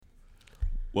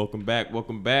Welcome back.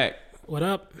 Welcome back. What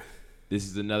up? This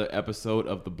is another episode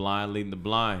of The Blind Leading the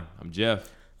Blind. I'm Jeff.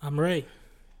 I'm Ray.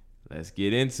 Let's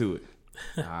get into it.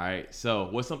 All right. So,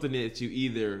 what's something that you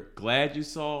either glad you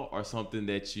saw or something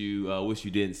that you wish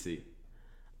you didn't see?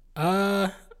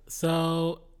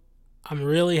 So I'm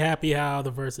really happy how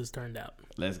the verses turned out.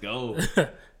 Let's go.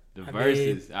 The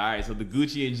verses. All right. So the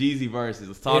Gucci and Jeezy verses.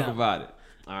 Let's talk about it.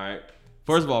 All right.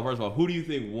 First of all, who do you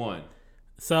think won?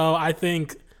 So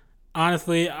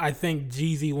honestly, I think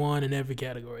Jeezy won in every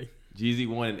category. Jeezy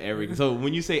won in every. So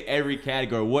when you say every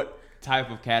category, what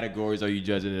type of categories are you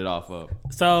judging it off of?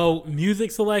 So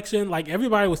music selection, like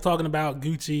everybody was talking about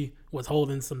Gucci was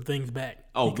holding some things back.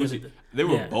 Oh, Gucci. They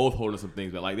were both holding some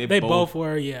things back. Like they both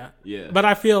were, yeah. But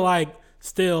I feel like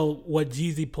still what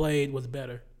Jeezy played was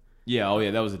better. Yeah, oh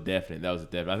yeah, that was a definite. I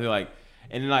feel like,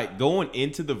 and like going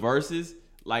into the verses,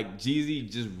 like Jeezy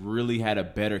just really had a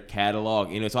better catalog.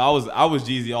 So I was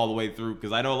Jeezy all the way through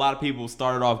because I know a lot of people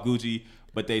started off Gucci,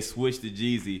 but they switched to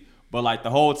Jeezy. But like the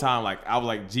whole time, like I was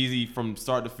like Jeezy from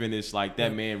start to finish, like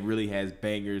that man really has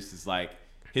bangers. It's like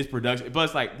his production, but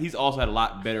it's like he's also had a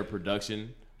lot better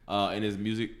production in his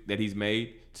music that he's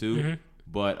made too. Mm-hmm.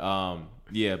 But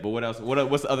but what else?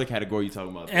 What's the other category you talking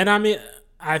about? And I mean,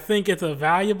 I think it's a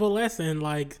valuable lesson.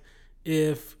 Like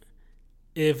if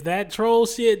that troll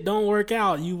shit don't work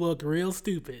out, you look real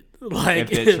stupid. Like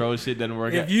if that troll shit doesn't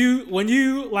work out, when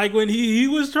he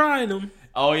was trying them.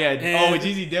 Oh yeah,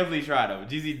 Jeezy definitely tried them.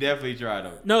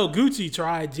 No, Gucci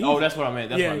tried Jeezy. Oh, that's what I meant.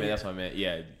 That's what I meant.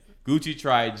 Yeah, Gucci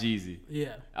tried Jeezy.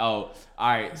 Yeah. Oh, all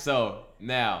right. So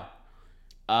now,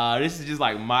 this is just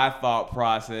like my thought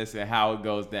process and how it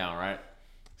goes down, right?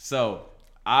 So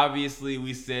obviously,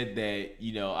 we said that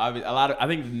I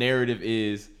think the narrative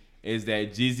is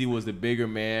that Jeezy was the bigger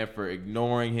man for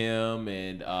ignoring him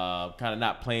and kind of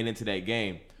not playing into that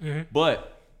game. Mm-hmm.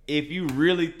 But if you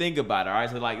really think about it, all right,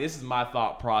 so like this is my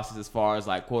thought process as far as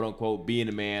like quote unquote being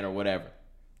a man or whatever.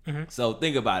 Mm-hmm. So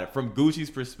think about it from Gucci's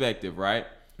perspective, right?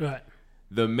 Right.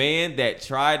 The man that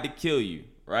tried to kill you,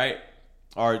 right?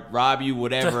 Or rob you,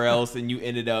 whatever else, and you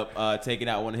ended up taking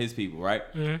out one of his people, right?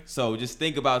 Mm-hmm. So just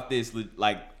think about this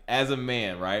like as a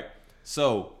man, right?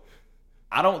 So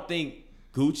I don't think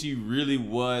Gucci really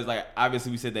was like,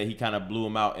 obviously we said that he kind of blew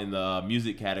him out in the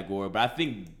music category, but I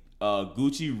think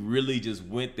Gucci really just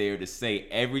went there to say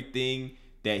everything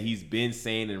that he's been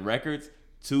saying in records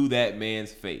to that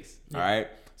man's face. Yeah. All right.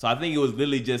 So I think it was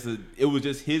literally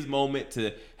just his moment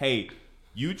to, hey,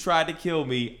 you tried to kill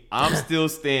me. I'm still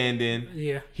standing.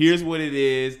 Yeah. Here's what it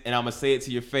is, and I'm gonna say it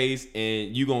to your face,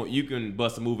 and you can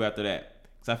bust a move after that.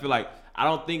 Because I feel like I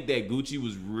don't think that Gucci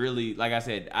was really, like I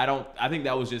said, I think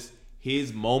that was just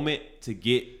his moment to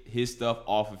get his stuff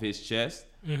off of his chest.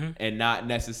 Mm-hmm. And not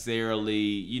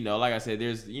necessarily, like I said,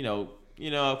 there's,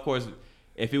 of course,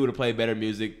 if he would have played better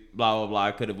music, blah, blah, blah,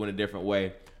 I could have went a different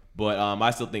way. But I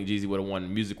still think Jeezy would have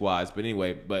won music-wise. But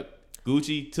anyway,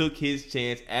 Gucci took his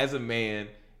chance as a man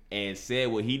and said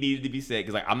what he needed to be said.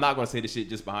 Because, like, I'm not going to say the shit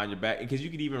just behind your back. Because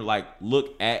you could even, like,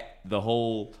 look at the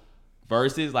whole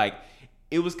verses. Like,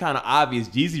 it was kind of obvious.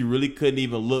 Jeezy really couldn't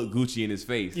even look Gucci in his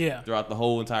face throughout the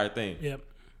whole entire thing. Yep.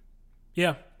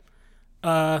 Yeah.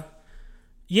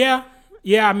 Yeah.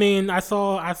 I mean, I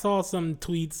saw some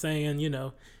tweets saying,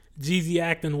 Jeezy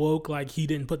acting woke like he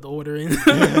didn't put the order in.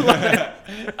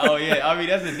 Oh yeah, I mean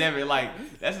that's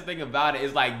the thing about it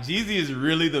is like Jeezy is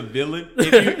really the villain.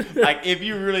 If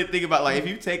you really think about if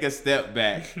you take a step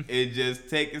back and just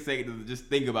take a second to just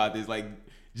think about this, like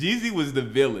Jeezy was the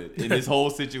villain in this whole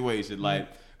situation. Like,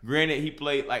 granted, he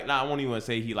played I won't even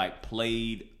say he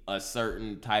played a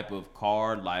certain type of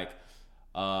card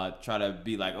try to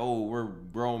be like, oh, we're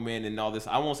grown men and all this.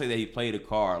 I won't say that he played a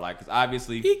card, because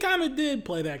obviously he kind of did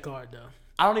play that card though.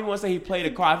 I don't even want to say he played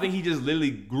a card. I think he just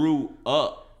literally grew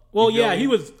up. Well, yeah,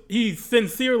 he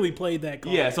sincerely played that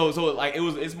card. Yeah, so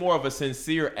it's more of a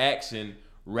sincere action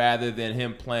rather than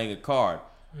him playing a card.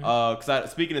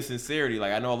 Because speaking of sincerity,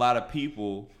 I know a lot of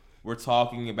people were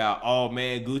talking about, oh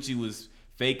man, Gucci was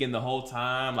faking the whole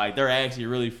time. They're actually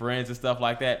really friends and stuff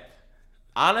like that.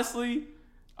 Honestly.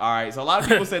 All right, so a lot of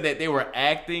people said that they were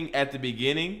acting at the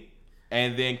beginning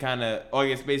and then I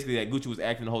guess basically that Gucci was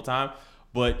acting the whole time.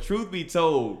 But truth be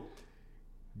told,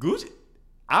 Gucci,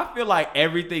 I feel like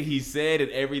everything he said and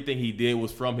everything he did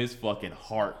was from his fucking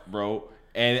heart, bro.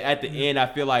 And at the end, I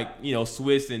feel like,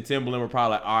 Swiss and Timbaland were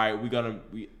probably like, all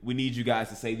right, we need you guys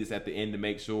to say this at the end to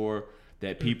make sure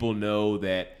that people know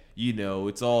that,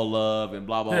 it's all love and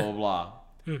blah, blah, blah, blah.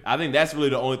 I think that's really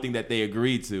the only thing that they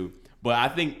agreed to. But I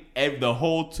think the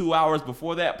whole 2 hours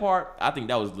before that part, I think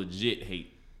that was legit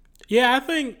hate. Yeah, I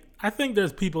think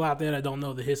there's people out there that don't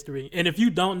know the history. And if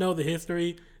you don't know the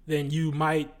history, then you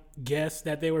might guess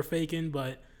that they were faking.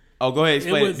 But oh, go ahead,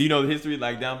 explain. Do you know the history,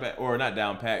 like down pat or not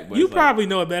down pat? But you probably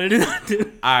know it better than I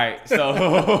do. All right,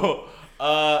 so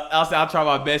I'll try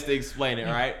my best to explain it.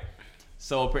 Right.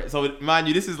 So mind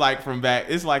you, this is like from back.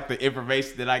 It's like the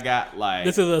information that I got. Like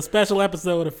this is a special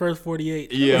episode of First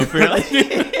 48. Yeah, apparently.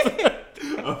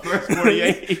 First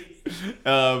 48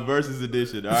 versus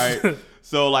edition. All right.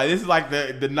 So like this is like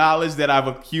the knowledge that I've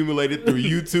accumulated through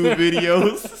YouTube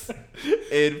videos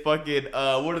and fucking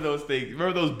what are those things?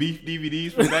 Remember those beef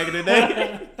DVDs from back in the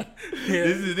day?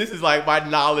 Yeah. This is like my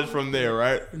knowledge from there,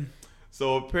 right?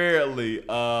 So apparently,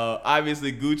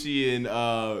 obviously Gucci and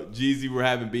Jeezy were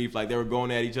having beef. Like they were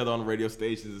going at each other on the radio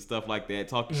stations and stuff like that,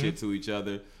 talking shit to each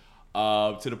other.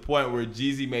 To the point where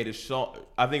Jeezy made a song.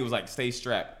 I think it was like Stay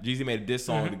Strapped. Jeezy made a diss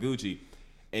song to Gucci,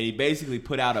 and he basically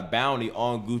put out a bounty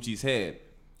on Gucci's head.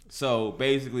 So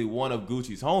basically, one of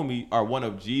Jeezy's homie,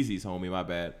 my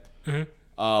bad,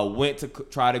 went to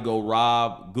try to go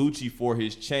rob Gucci for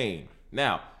his chain.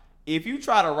 Now, if you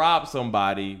try to rob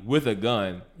somebody with a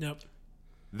gun,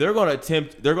 they're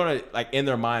gonna like in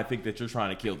their mind think that you're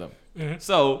trying to kill them.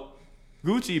 So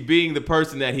Gucci, being the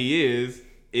person that he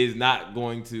is not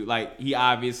going to, like, he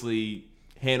obviously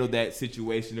handled that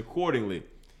situation accordingly.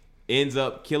 Ends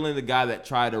up killing the guy that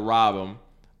tried to rob him.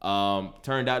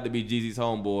 Turned out to be Jeezy's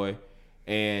homeboy.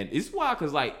 And it's wild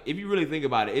because, like, if you really think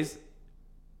about it,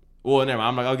 never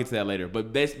mind, I'll get to that later.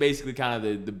 But that's basically kind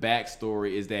of the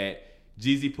backstory is that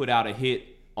Jeezy put out a hit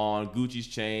on Gucci's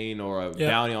chain or a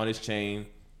bounty on his chain.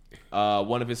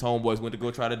 One of his homeboys went to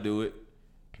go try to do it.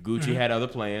 Gucci had other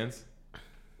plans.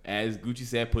 As Gucci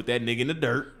said, put that nigga in the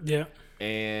dirt. Yeah.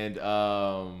 And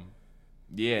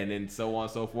and then so on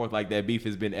and so forth. Like that beef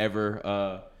has been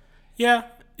ever. Yeah,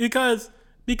 because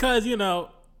you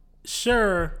know,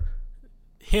 sure,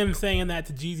 him saying that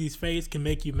to Jeezy's face can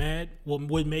make you mad.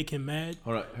 Would make him mad.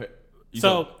 Hold on.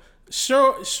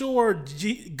 Sure,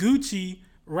 Gucci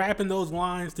rapping those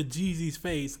lines to Jeezy's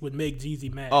face would make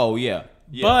Jeezy mad. Oh yeah.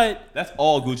 But that's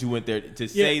all Gucci went there to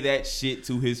say that shit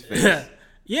to his face.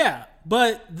 Yeah.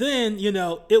 But then, you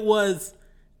know, it was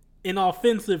an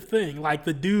offensive thing. Like,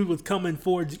 the dude was coming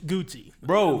for Gucci.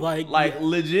 Bro, like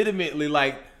legitimately,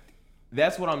 like,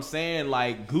 that's what I'm saying.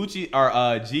 Like, Gucci, or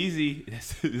Jeezy,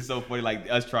 it's so funny, like,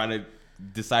 us trying to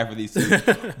decipher these things.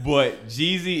 But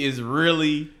Jeezy is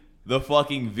really the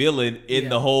fucking villain in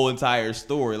the whole entire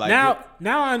story. Like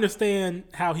now I understand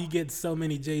how he gets so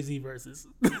many Jay-Z verses.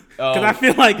 Because I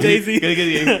feel like Jay-Z...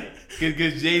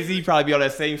 Because Jay-Z probably be on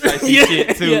that same shiesty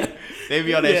shit, too. Yeah. They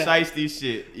be on that shiesty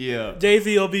shit, yeah.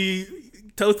 Jay-Z will be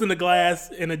toasting the glass,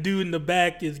 and a dude in the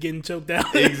back is getting choked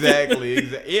out. Exactly.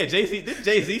 Yeah, did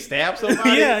Jay-Z stab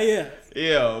somebody?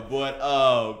 Yeah,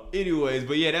 but anyways,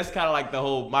 but yeah, that's kind of like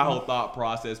my whole thought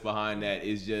process behind that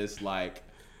is just like,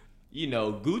 you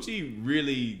know, Gucci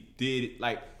really did,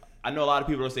 like, I know a lot of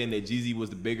people are saying that Jeezy was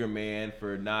the bigger man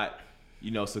for not,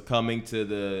 you know, succumbing to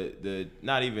the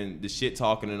not even the shit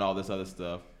talking and all this other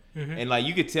stuff. And like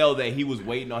you could tell that he was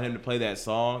waiting on him to play that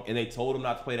song, and they told him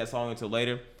not to play that song until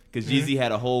later because Jeezy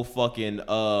had a whole fucking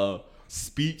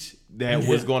speech that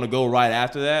was going to go right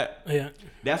after that. Yeah,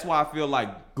 that's why I feel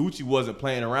like Gucci wasn't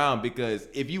playing around, because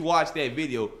if you watch that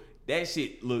video, that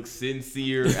shit looks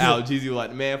sincere out. Jeezy was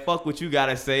like, man, fuck what you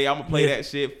gotta say. I'm gonna play that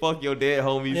shit. Fuck your dead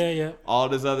homies. All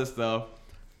this other stuff.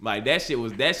 Like that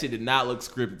shit did not look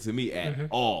scripted to me at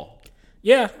all.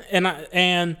 Yeah,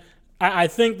 and I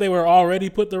think they were already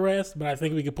put to rest, but I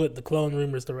think we could put the clone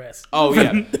rumors to rest. Oh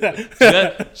yeah,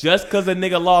 just because a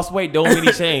nigga lost weight don't mean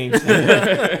he changed.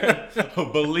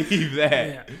 Believe that.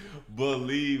 Yeah.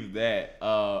 Believe that.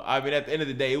 I mean, at the end of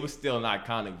the day, it was still an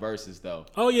iconic verses, though.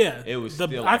 Oh yeah, it was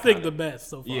still. I think the best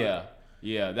so far.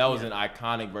 Yeah, that was an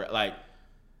iconic verse. Like,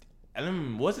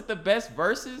 was it the best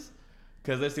verses?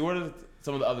 Because let's see, what are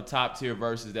some of the other top tier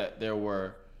verses that there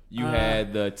were? You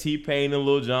had the T-Pain and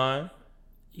Lil Jon.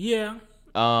 Yeah,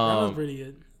 that was pretty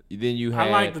good. Then you had,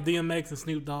 I like the DMX and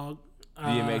Snoop Dogg.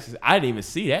 DMX. I didn't even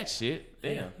see that shit.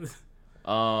 Damn. Yeah.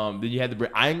 Then you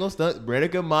had I ain't gonna stunt.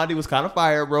 Brandon and Monty was kind of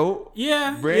fire, bro.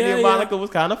 Yeah. Brandy and Monica was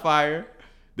kind of fire.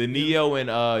 The Neo and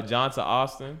Johnson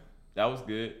Austin, that was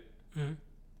good.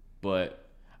 But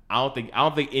I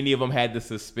don't think any of them had the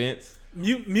suspense.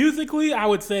 Musically, I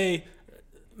would say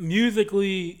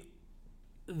the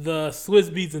Swiss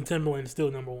Beats and Timberland is still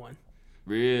number one.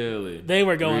 Really? They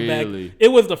were going back. It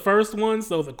was the first one,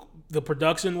 so the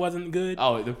production wasn't good.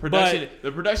 Oh, the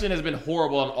production has been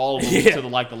horrible on all of them until the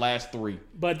last three.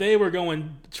 But they were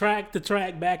going track to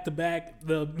track, back to back.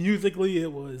 Musically,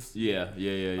 it was. Yeah.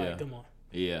 Come on.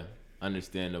 Yeah.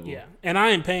 Understandable. Yeah, and I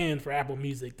ain't paying for Apple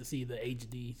Music to see the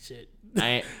HD shit.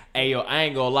 I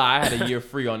ain't gonna lie. I had a year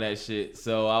free on that shit,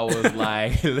 so I was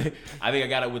like, I think I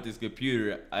got it with this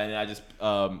computer, and I just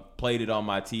played it on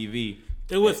my TV.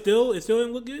 It still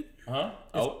didn't look good. Huh?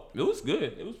 It was good.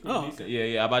 It was pretty decent.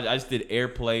 Okay. Yeah. I just did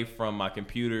AirPlay from my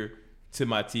computer to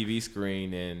my TV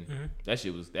screen, and that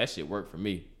shit worked for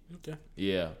me. Okay.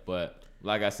 Yeah, but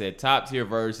like I said, top tier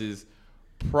versus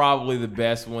probably the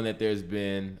best one that there's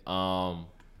been.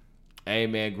 Hey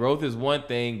man, growth is one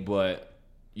thing, but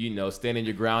standing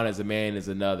your ground as a man is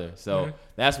another. So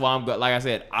that's why I'm like I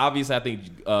said, obviously I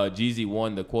think Jeezy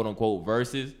won the quote unquote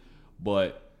versus,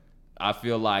 but I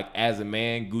feel like as a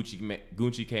man,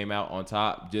 Gucci came out on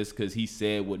top just because he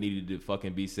said what needed to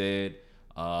fucking be said.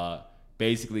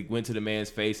 Basically went to the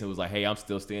man's face and was like, hey, I'm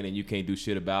still standing. You can't do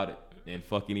shit about it. And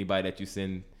fuck anybody that you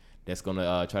send that's going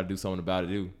to try to do something about it,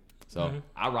 do. So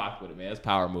I rocked with it, man. It's a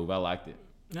power move. I liked it.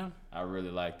 Yeah. I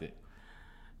really liked it.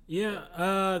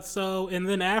 Yeah. So, and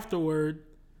then afterward,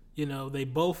 they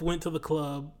both went to the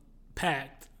club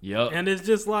packed. Yep. And it's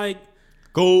just like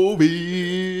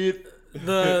COVID.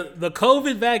 The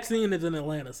COVID vaccine is in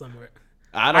Atlanta somewhere.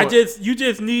 You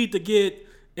just need to get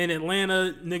an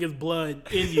Atlanta nigga's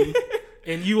blood in you,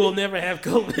 and you will never have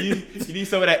COVID. You need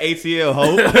some of that ATL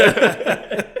hope.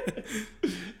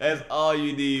 That's all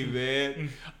you need, man.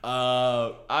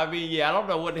 I don't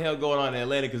know what the hell going on in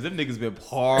Atlanta because them niggas been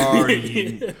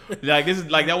partying.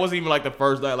 That wasn't even like the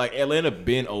first night. Like Atlanta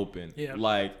been open. Yeah.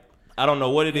 Like I don't know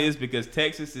what it is because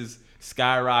Texas is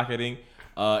skyrocketing.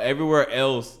 Everywhere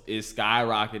else is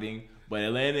skyrocketing, but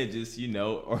Atlanta just,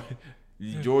 or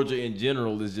Georgia in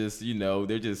general is just,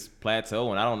 they're just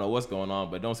plateauing. I don't know what's going on,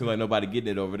 but don't seem like nobody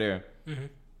getting it over there. Mm-hmm.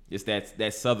 It's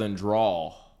that southern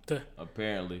drawl,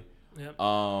 apparently. Yep.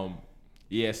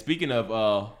 Speaking of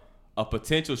a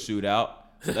potential shootout,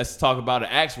 let's talk about an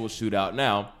actual shootout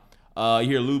now. You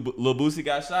hear Lil Boosie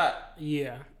got shot?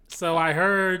 Yeah. So I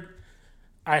heard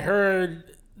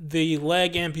the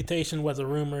leg amputation was a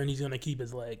rumor, and he's gonna keep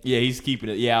his leg. Yeah, he's keeping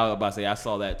it. Yeah, I was about to say I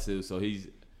saw that too. So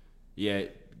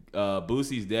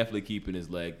Boosie's definitely keeping his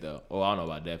leg though. Oh, I don't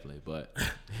know about definitely, but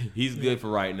he's good for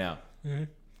right now.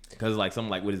 Because like something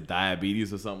like with his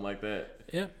diabetes or something like that.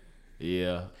 Yeah.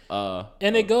 Yeah.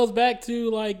 And it goes back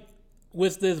to like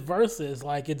with this versus,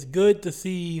 like it's good to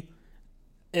see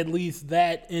at least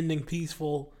that ending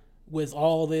peaceful. With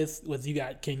all this, you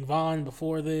got King Von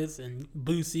before this and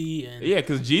Boosie and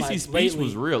because GC's speech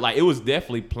was real. Like it was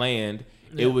definitely planned.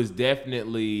 Yeah. It was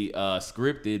definitely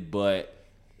scripted, but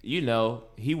he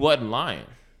wasn't lying.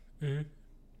 Mm-hmm.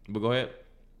 But go ahead.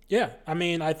 Yeah, I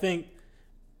mean, I think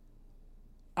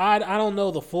I don't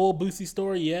know the full Boosie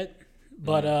story yet,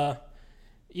 but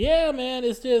yeah, man,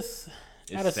 it's just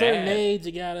at a certain age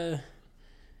you gotta.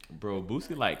 Bro,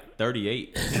 Boosie like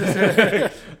 38.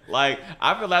 Like,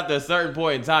 I feel after a certain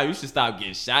point in time, you should stop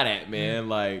getting shot at, man.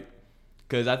 Like,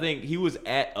 because I think he was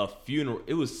at a funeral.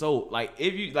 It was so, like,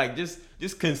 if you, like, just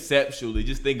conceptually,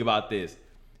 just think about this.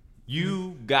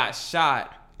 You got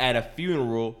shot at a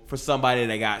funeral for somebody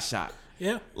that got shot.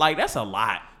 Yeah. Like, that's a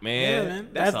lot, man. Yeah, man.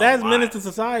 That's menace to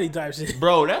society type shit.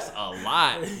 Bro, that's a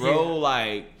lot, bro. Yeah.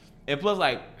 Like, and plus,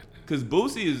 like, because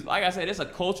Boosie is, like I said, it's a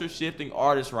culture-shifting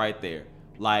artist right there.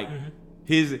 Like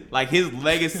his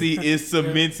legacy is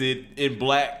cemented in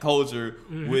black culture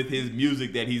with his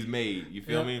music that he's made. You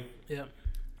feel me? Yeah.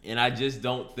 And I just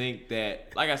don't think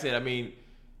that, like I said, I mean,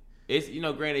 it's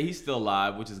granted he's still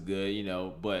alive, which is good,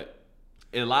 but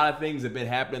a lot of things have been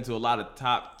happening to a lot of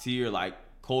top tier like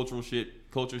culture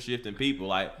shifting people,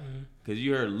 like because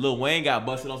you heard Lil Wayne got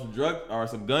busted on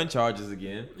some gun charges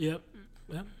again. Yep.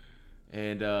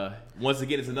 And once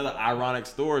again, it's another ironic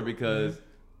story because.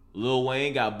 Lil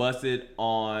Wayne got busted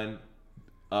on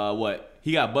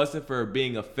he got busted for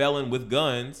being a felon with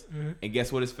guns, and guess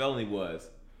what his felony was?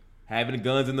 Having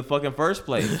guns in the fucking first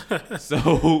place.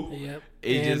 So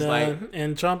it's just like,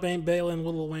 and Trump ain't bailing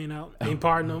Lil Wayne out, ain't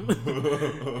pardoning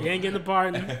him. He ain't getting the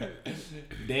pardon.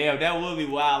 Damn, that would be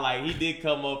wild. Like he did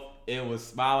come up and was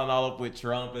smiling all up with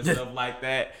Trump and stuff like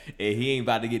that, and he ain't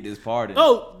about to get this pardon.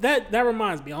 Oh, that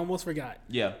reminds me, I almost forgot.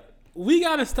 Yeah. We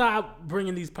gotta stop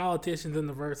bringing these politicians in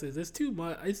the verses. It's too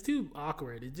much. It's too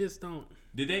awkward. It just don't.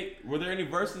 Were there any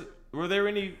verses? Were there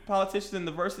any politicians in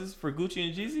the verses for Gucci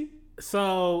and Jeezy?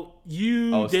 So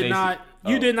you did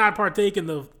not partake in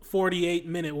the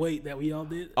 48-minute wait that we all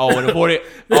did. Oh, in the 40.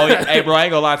 Oh, yeah. Hey, bro, I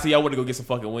ain't gonna lie to you. I want to go get some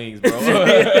fucking wings, bro.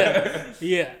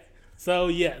 Yeah. So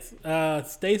yes,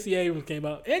 Stacey Abrams came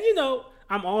out, and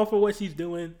I'm all for what she's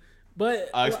doing, but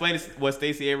explain what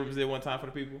Stacey Abrams did one time for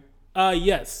the people.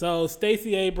 Yes. So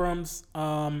Stacey Abrams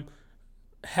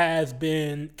has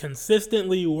been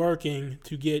consistently working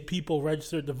to get people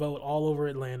registered to vote all over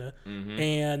Atlanta. Mm-hmm.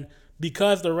 And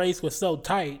because the race was so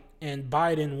tight and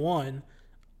Biden won,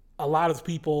 a lot of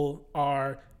people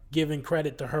are giving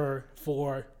credit to her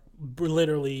for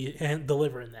literally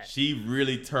delivering that. She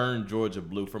really turned Georgia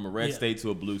blue from a red state to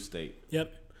a blue state.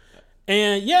 Yep.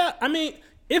 And yeah, I mean,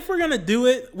 if we're gonna do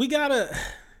it, we gotta.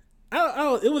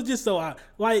 It was just so odd.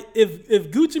 Like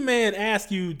if Gucci Man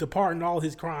asked you to pardon all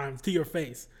his crimes to your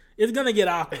face, it's gonna get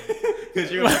awkward.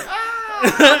 Because you're like,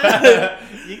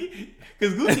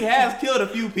 because Gucci has killed a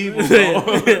few people.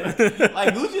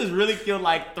 Like Gucci has really killed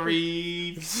like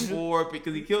 3, 4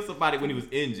 because he killed somebody when he was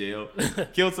in jail,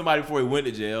 killed somebody before he went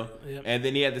to jail, and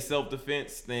then he had the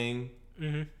self-defense thing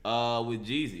with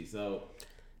Jeezy. So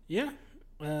yeah.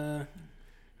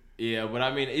 Yeah, but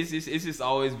I mean, it's just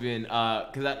always been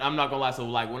because I'm not gonna lie. So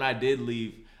like when I did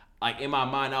leave, like in my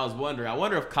mind, I wonder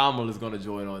if Kamala is gonna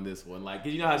join on this one. Like,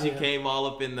 'cause you know how she came all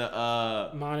up in the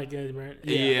Monica, right?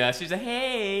 Yeah, she's like,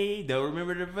 hey, don't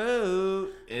remember to vote,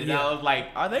 and I was like,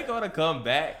 are they gonna come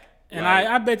back? And like,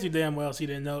 I bet you damn well she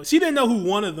didn't know. She didn't know who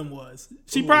one of them was.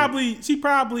 She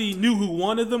probably knew who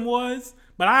one of them was.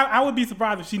 But I would be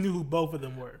surprised if she knew who both of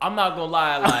them were. I'm not gonna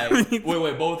lie, like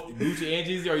wait, both Gucci and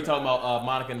Jeezy, or are you talking about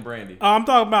Monica and Brandy? I'm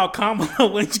talking about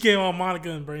Kamala when she came on Monica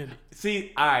and Brandy.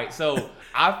 See, all right, so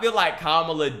I feel like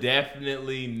Kamala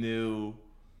definitely knew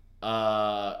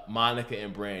Monica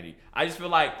and Brandy. I just feel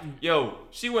like,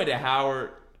 she went to Howard.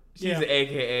 She's an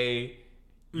AKA.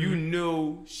 You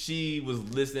knew she was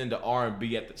listening to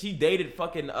R&B she dated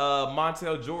fucking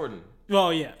Montel Jordan. Oh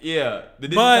yeah. Yeah.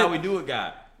 This is how we do it,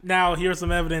 guy. Now, here's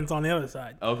some evidence on the other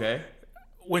side. Okay.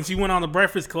 When she went on the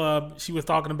Breakfast Club, she was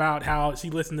talking about how she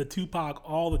listened to Tupac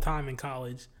all the time in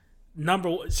college.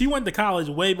 She went to college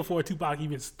way before Tupac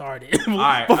even started.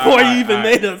 Before he even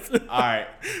made us. All right.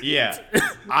 Yeah.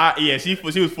 She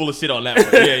was full of shit on that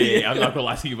one. Yeah. I'm not gonna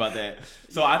lie to you about that.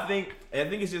 So I think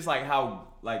it's just like how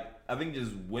I think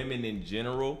just women in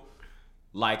general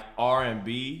like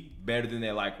R&B better than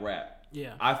they like rap.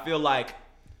 Yeah. I feel like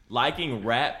liking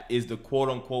rap is the quote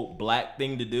unquote black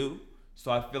thing to do.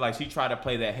 So I feel like she tried to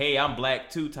play that, hey, I'm black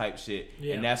too type shit.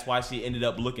 Yeah. And that's why she ended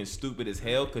up looking stupid as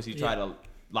hell, because she tried to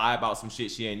lie about some shit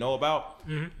she ain't know about.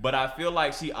 Mm-hmm. But I feel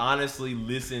like she honestly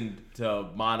listened to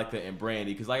Monica and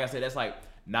Brandy, because like I said, that's like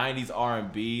 90s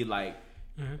R&B. Like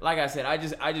I said, I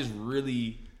just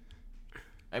really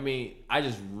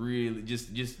just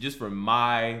from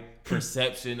my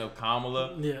perception of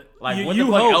Kamala, like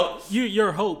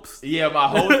your hopes. Yeah, my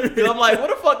hopes. Because I'm like, what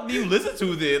the fuck do you listen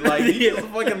to then? Like, do you just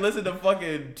fucking listen to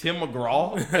fucking Tim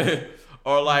McGraw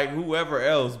or like whoever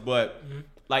else? But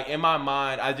like in my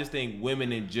mind, I just think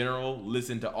women in general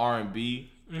listen to R&B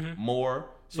more.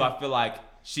 So I feel like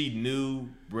she knew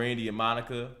Brandy and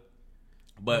Monica.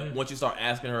 But once you start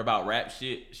asking her about rap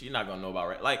shit, she's not gonna know about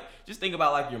rap. Like, just think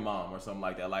about like your mom or something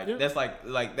like that. Like that's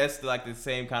that's like the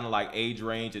same kind of like age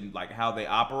range and like how they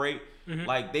operate.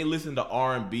 Like they listen to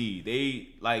R&B. They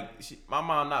my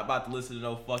mom not about to listen to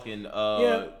no fucking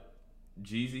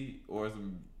Jeezy or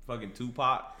some fucking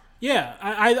Tupac. Yeah,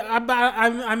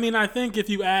 I mean, I think if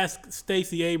you ask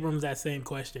Stacey Abrams that same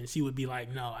question, she would be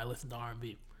like, "No, I listen to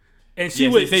R&B," and she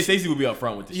would. Stacey would be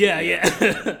upfront with this. Yeah.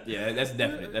 Yeah, that's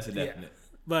definite. That's a definite. Yeah.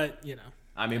 But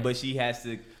I mean, but she has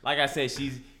to. Like I said,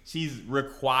 she's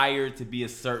required to be a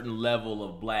certain level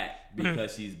of black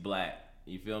because she's black.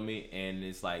 You feel me? And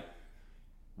it's like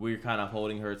we're kind of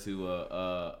holding her to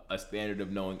a standard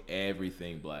of knowing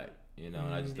everything black. And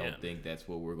I just don't think that's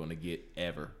what we're gonna get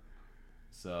ever.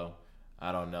 So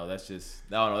I don't know. That's just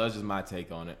my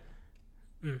take on it.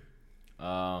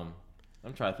 I'm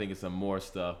trying to think of some more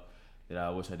stuff that I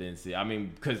wish I didn't see. I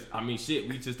mean, shit,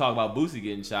 we just talked about Boosie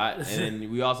getting shot, and then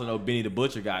we also know Benny the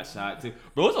Butcher got shot too.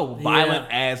 Bro, it's a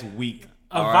violent ass week.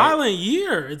 A violent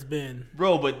year it's been.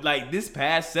 Bro, but like this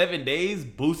past 7 days,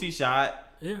 Boosie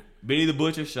shot. Yeah. Benny the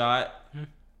Butcher shot.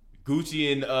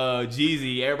 Gucci and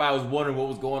Jeezy, everybody was wondering what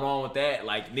was going on with that.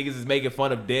 Like, niggas is making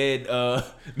fun of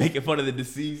making fun of the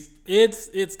deceased.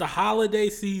 It's the holiday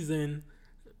season.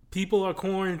 People are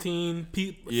quarantined.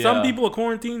 Some people are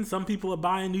quarantined. Some people are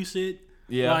buying new shit.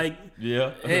 Yeah.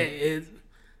 Hey,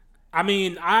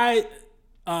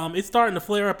 it's starting to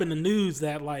flare up in the news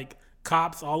that like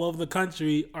cops all over the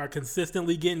country are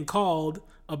consistently getting called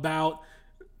about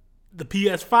the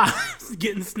PS5s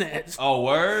getting snatched. Oh,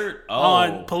 word? Oh.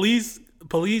 On police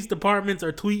departments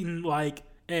are tweeting like,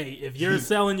 hey, if you're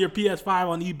selling your PS5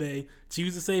 on eBay,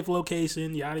 choose a safe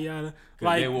location, yada yada.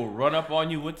 Like, they will run up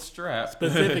on you with the strap.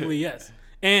 Specifically, yes.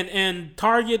 And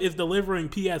Target is delivering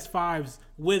PS5s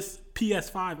with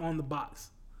PS5 on the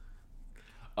box.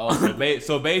 Oh,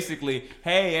 so basically,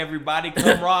 hey, everybody,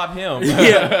 come rob him.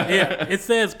 Yeah. It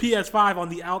says PS5 on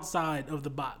the outside of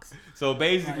the box. So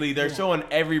basically, they're showing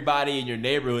everybody in your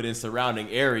neighborhood and surrounding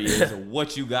areas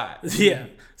what you got. Yeah.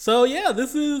 So yeah,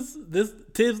 tis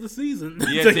the season.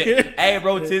 Yeah, hey,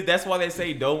 bro, that's why they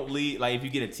say don't leave. Like if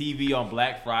you get a TV on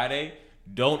Black Friday,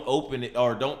 don't open it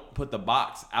or don't put the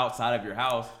box outside of your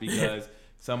house because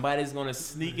somebody's gonna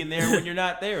sneak in there when you're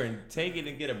not there and take it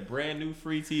and get a brand new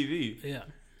free TV. Yeah.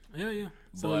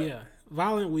 So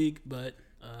violent week, but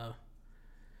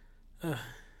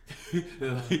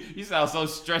you sound so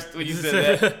stressed when you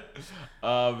said that.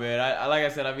 Oh man, I like I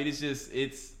said, I mean it's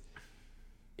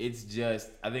just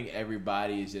I think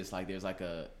everybody is just like there's like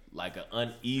a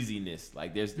uneasiness.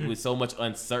 Like there's with so much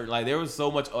uncertainty. Like there was so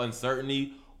much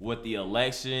uncertainty with the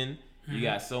election. You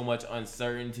got so much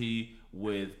uncertainty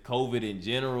with COVID in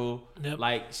general. Yep.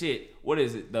 Like shit, what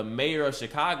is it? The mayor of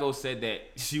Chicago said that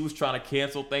she was trying to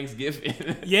cancel Thanksgiving.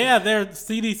 Yeah, their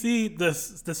CDC, the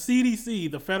CDC,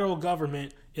 the federal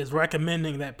government is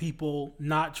recommending that people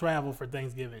not travel for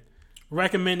Thanksgiving.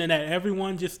 Recommending that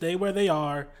everyone just stay where they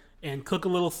are and cook a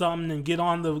little something and get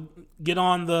on the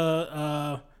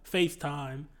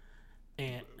FaceTime.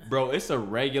 And bro, it's a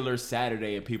regular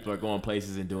Saturday and people are going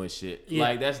places and doing shit. Yeah.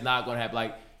 Like that's not gonna happen.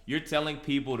 Like you're telling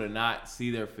people to not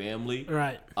see their family.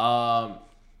 Right. I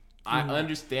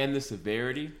understand the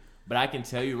severity, but I can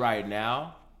tell you right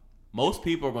now, most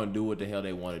people are gonna do what the hell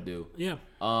they want to do. Yeah.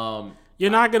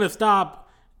 You're not gonna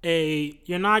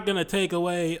you're not gonna take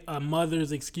away a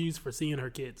mother's excuse for seeing her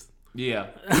kids. Yeah.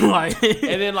 Like,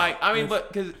 and then like I mean,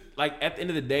 but because like at the end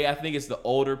of the day, I think it's the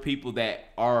older people that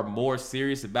are more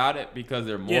serious about it because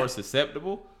they're more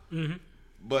susceptible. Mm-hmm.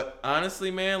 But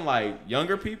honestly, man, like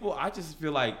younger people, I just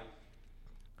feel like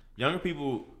younger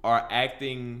people are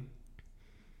acting,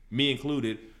 me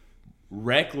included,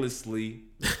 recklessly.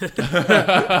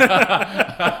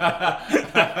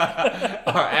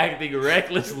 Are acting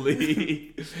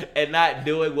recklessly and not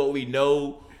doing what we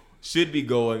know should be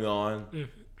going on.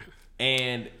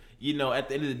 And, you know, at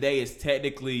the end of the day, it's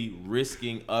technically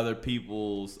risking other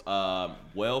people's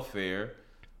welfare.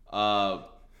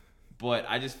 But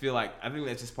I just feel like, I think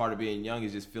that's just part of being young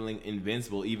is just feeling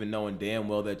invincible, even knowing damn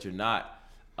well that you're not.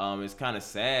 It's kind of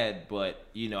sad, but,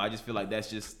 you know, I just feel like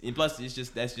that's just, and plus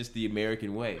that's just the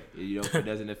American way. You know, if it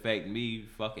doesn't affect me,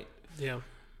 fuck it. Yeah.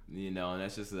 You know, and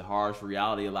that's just a harsh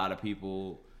reality a lot of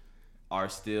people are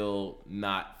still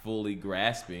not fully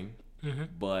grasping. Mm-hmm.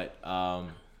 But,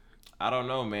 I don't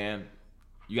know, man.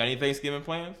 You got any Thanksgiving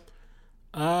plans?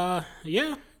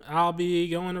 Yeah. I'll be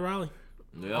going to Raleigh.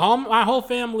 Yeah. My whole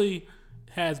family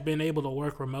has been able to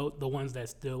work remote, the ones that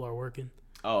still are working.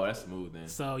 Oh, that's smooth then.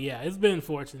 So, yeah, it's been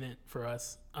fortunate for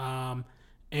us.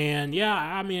 And, yeah,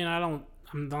 I mean, I don't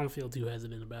feel too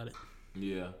hesitant about it.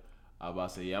 Yeah. I was about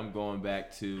to say, yeah, I'm going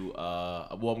back to,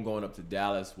 I'm going up to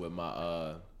Dallas with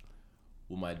my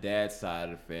dad's side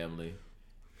of the family.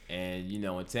 And, you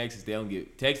know, in Texas, they don't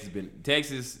get, Texas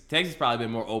probably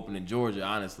been more open than Georgia,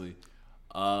 honestly.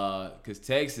 Because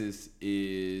Texas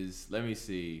is, let me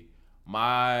see,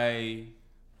 my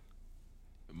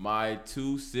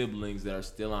two siblings that are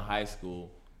still in high school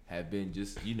have been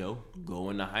just, you know,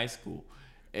 going to high school.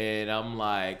 And I'm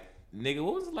like, nigga,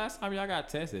 what was the last time y'all got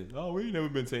tested? Oh, we ain't never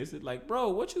been tested. Like, bro,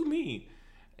 what you mean?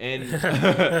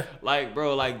 And, like,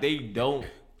 bro, like, they don't,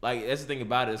 like, that's the thing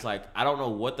about it. It's like, I don't know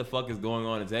what the fuck is going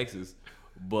on in Texas,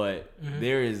 but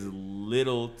there is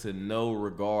little to no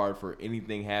regard for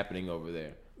anything happening over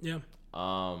there. Yeah.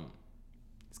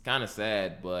 It's kind of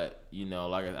sad, but, you know,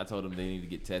 like I told them they need to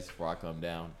get tested before I come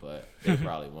down, but they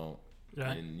probably won't.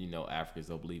 Right. And, you know, Africans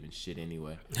don't believe in shit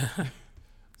anyway.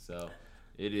 So,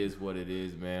 it is what it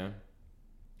is, man.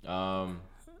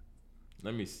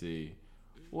 Let me see.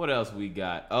 What else we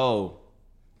got? Oh,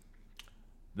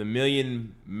 the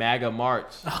Million MAGA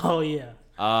March. Oh, yeah.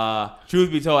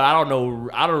 Truth be told, I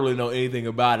don't really know anything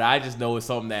about it. I just know it's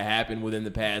something that happened within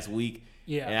the past week.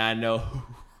 Yeah. And I know,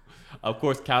 of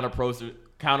course, counter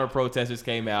protesters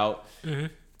came out. Mm-hmm.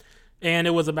 And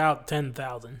it was about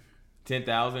 10,000.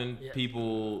 10,000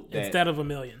 people. Instead of 1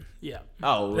 million. Yeah.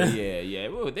 Oh, yeah.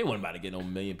 Well, they weren't about to get no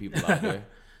 1 million people out there.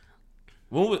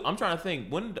 I'm trying to think.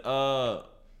 When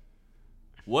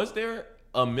was there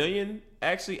 1 million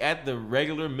actually at the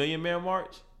regular Million Man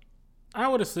March? I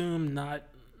would assume not.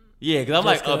 Yeah, because I'm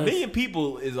like, 1 million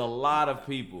people is a lot of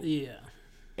people. Yeah.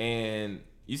 And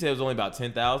you said it was only about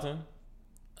 10,000?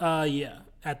 Yeah,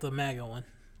 at the MAGA one.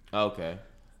 Okay.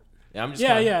 Yeah, I'm just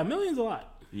 1 million's a lot.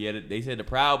 Yeah, they said the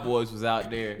Proud Boys was out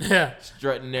there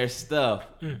strutting their stuff,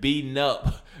 beating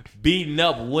up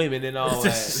women and all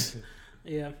that.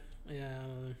 Yeah.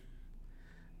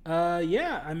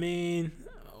 I mean,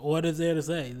 what is there to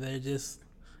say? They're just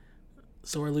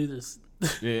sore losers.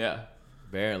 Yeah,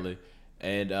 apparently.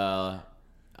 And I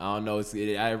don't know.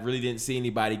 I really didn't see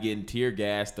anybody getting tear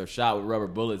gassed or shot with rubber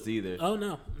bullets either. Oh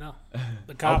no.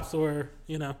 The cops were,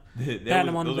 patting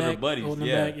them on the back, buddies. holding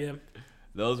them back. Yeah,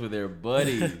 those were their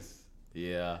buddies.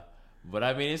 Yeah, but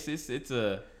I mean, it's just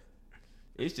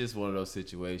one of those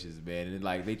situations, man. And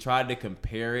like they tried to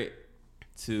compare it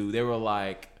to, they were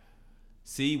like,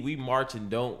 "See, we march and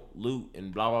don't loot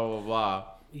and blah blah blah blah."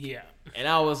 Yeah, and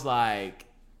I was like,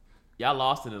 y'all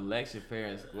lost an election fair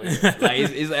and square.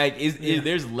 Like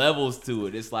there's levels to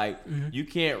it. It's like you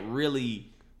can't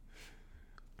really,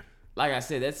 like I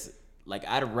said, that's like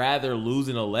I'd rather lose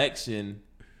an election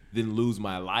than lose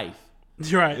my life.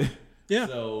 Right. Yeah.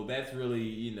 So that's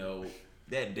really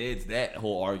that deads that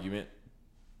whole argument.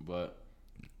 But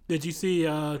did you see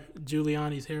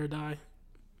Giuliani's hair dye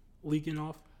leaking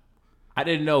off? I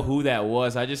didn't know who that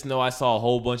was. I just know I saw a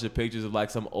whole bunch of pictures of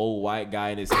like some old white guy,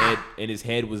 and his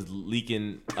head was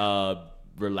leaking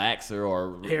relaxer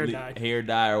or hair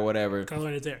dye or whatever.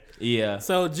 Coloring his hair. Yeah.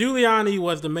 So Giuliani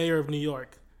was the mayor of New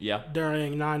York. Yeah.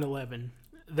 During 9/11.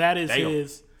 That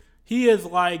is he is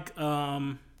like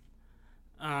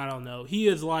I don't know. He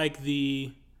is like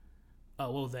the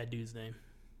what was that dude's name?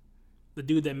 The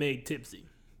dude that made Tipsy.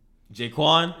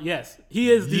 Jaquan? Yes,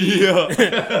 he is the.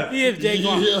 Yeah. He is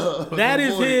Jaquan. Yeah,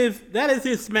 that is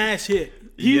his smash hit.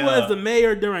 He was the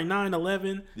mayor during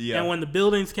 9/11, and when the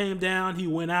buildings came down, he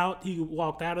went out. He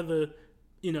walked out of the,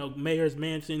 mayor's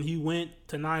mansion. He went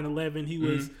to 9/11. He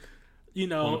was,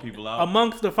 people out.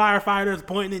 Amongst the firefighters,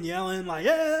 pointing and yelling like,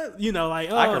 yeah,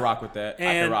 like. Oh. I can rock with that.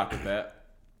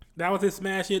 That was his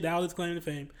smash hit. That was his claim to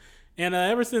fame, and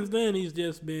ever since then, he's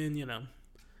just been,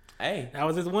 Hey, that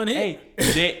was his one hit.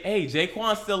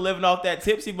 Jaquan's still living off that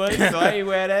Tipsy money, so I ain't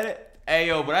mad at it. Hey,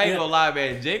 yo, but I ain't gonna lie,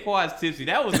 man. Jaquan's Tipsy,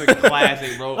 that was a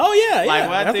classic, bro. Oh, yeah, like,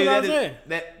 when I that's tell what you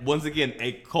that once again,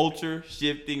 a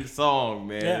culture-shifting song,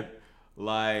 man. Yeah.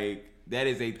 Like, that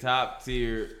is a top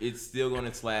tier. It's still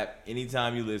gonna slap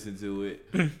anytime you listen to it.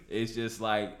 It's just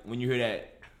like, when you hear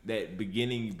that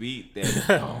beginning beat, that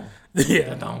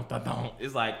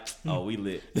it's like, oh, we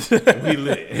lit. We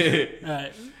lit. All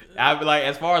right. I be like,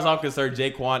 as far as I'm concerned,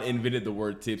 Jaquan invented the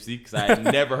word tipsy because I had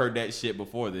never heard that shit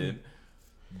before then.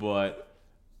 But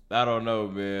I don't know,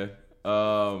 man.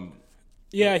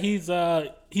 Yeah, he's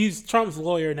Trump's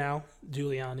lawyer now,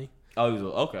 Giuliani. Oh,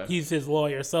 okay. He's his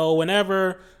lawyer. So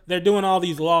whenever they're doing all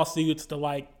these lawsuits to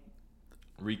like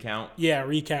recount. Yeah,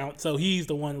 recount. So he's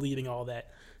the one leading all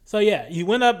that. So yeah, he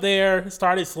went up there,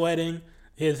 started sweating,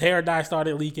 his hair dye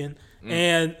started leaking,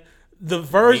 and the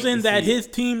version that his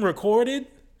team recorded.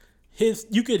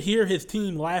 You could hear his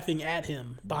team laughing at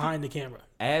him behind the camera.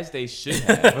 As they should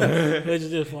have. Which is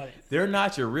just funny. They're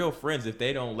not your real friends if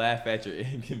they don't laugh at your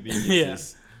inconveniences. Yeah.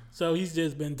 So he's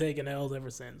just been taking L's ever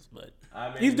since. But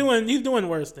he's doing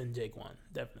worse than Jaquan,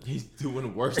 definitely. He's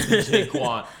doing worse than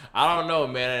Jaquan. I don't know,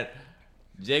 man.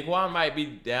 Jaquan might be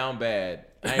down bad.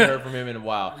 I ain't heard from him in a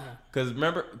while. Because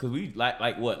we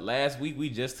like what, last week we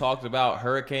just talked about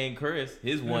Hurricane Chris,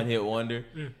 his one-hit wonder.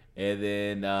 And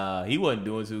then he wasn't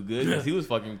doing too good because he was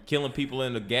fucking killing people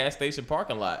in the gas station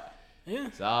parking lot. Yeah.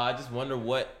 So I just wonder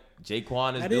what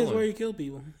Jaquan is doing. That is where he killed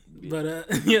people. But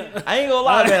yeah. I ain't gonna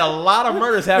lie, man. A lot of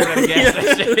murders happen at the gas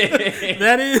station.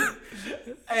 That is.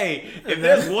 Hey, if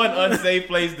there's one unsafe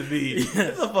place to be,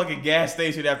 it's a fucking gas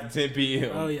station after 10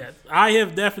 p.m. Oh yeah, I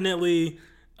have definitely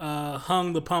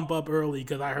hung the pump up early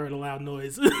because I heard a loud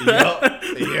noise. Yup.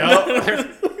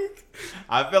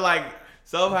 I feel like.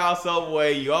 Somehow, some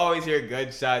way, you always hear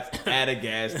gunshots at a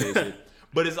gas station.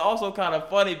 But it's also kind of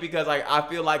funny because like I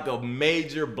feel like a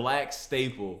major black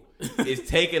staple is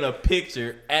taking a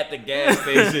picture at the gas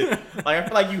station. Like I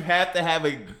feel like you have to have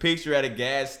a picture at a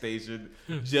gas station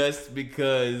just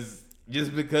because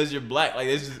you're black. Like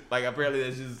it's just like apparently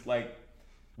that's just like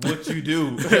what you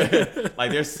do.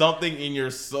 Like there's something in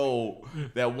your soul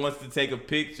that wants to take a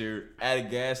picture at a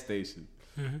gas station.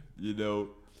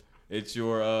 It's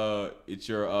your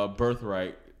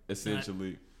birthright,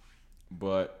 essentially.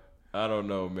 But I don't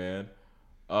know, man.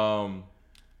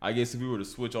 I guess if we were to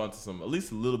switch on to some, at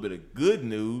least a little bit of good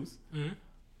news.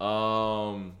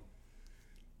 Have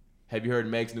you heard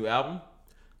Meg's new album?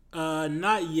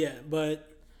 Not yet, but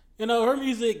her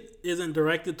music isn't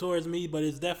directed towards me, but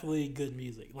it's definitely good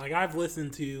music. Like I've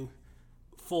listened to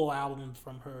full albums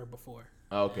from her before.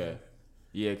 Okay.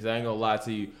 Yeah, because I ain't gonna lie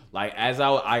to you. Like as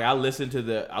I listened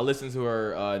to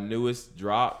her newest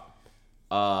drop.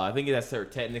 I think that's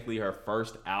technically her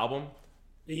first album.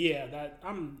 Yeah,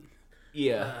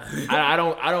 Yeah, I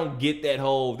don't get that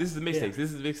whole. This is a mixtape. Yeah.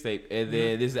 This is a mixtape, and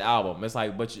then this is the album. It's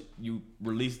like, but you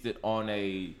released it on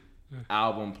a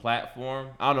album platform.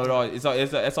 I don't know.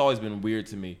 It's always been weird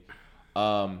to me.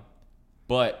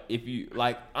 But if you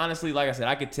like, honestly, like I said,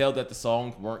 I could tell that the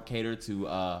songs weren't catered to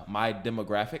my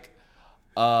demographic.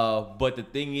 But the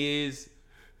thing is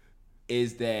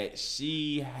that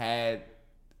she had.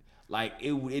 Like,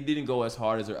 it didn't go as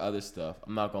hard as her other stuff.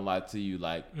 I'm not going to lie to you.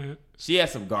 Like, she had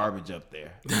some garbage up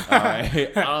there. All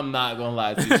right? I'm not going to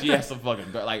lie to you. She had some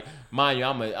fucking like, mind you,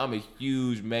 I'm a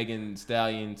huge Megan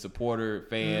Stallion supporter,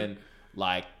 fan.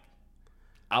 Like,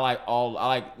 I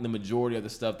like the majority of the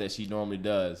stuff that she normally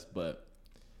does. But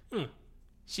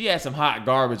she had some hot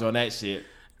garbage on that shit.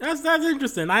 That's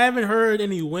interesting. I haven't heard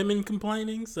any women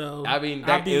complaining, so I mean,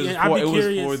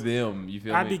 it was for them. You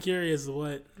feel me? I'd be curious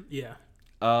what, yeah.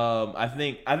 I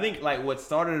think like what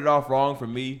started it off wrong for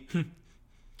me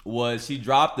was she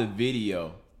dropped the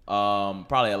video,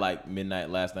 probably at like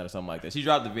midnight last night or something like that. She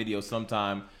dropped the video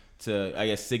sometime to, I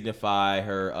guess, signify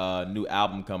her new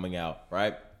album coming out,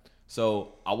 right?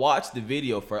 So I watched the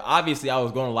video for. Obviously, I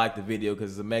was gonna like the video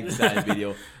because it's a Megan Stallion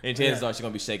video, and chances are she's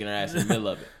gonna be shaking her ass in the middle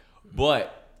of it.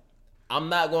 But I'm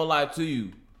not gonna lie to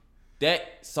you.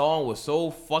 That song was so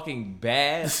fucking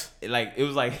bad. Like, it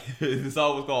was like, the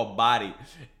song was called Body.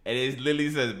 And it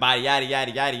literally says body, yada,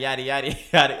 yada, yada, yada, yada,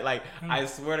 yada. Like, I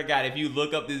swear to God, if you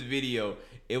look up this video,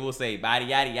 it will say body,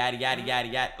 yada, yada, yada, yada,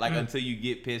 yada. Like, until you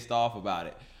get pissed off about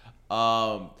it.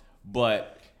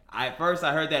 But at first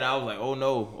I heard that, I was like, oh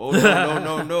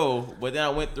no. But then I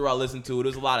went through, I listened to it.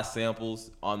 There's a lot of samples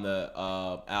on the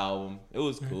album. It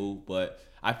was cool, but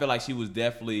I feel like she was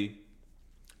definitely...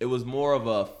 It was more of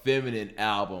a feminine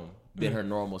album than her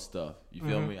normal stuff. You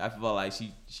feel me? I feel like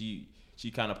she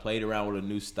kind of played around with a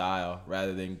new style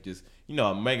rather than just,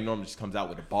 Megan normally just comes out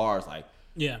with the bars like,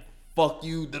 fuck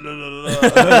you, da da da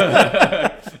da.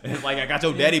 It's like, I got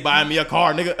your daddy buying me a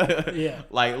car, nigga. Yeah.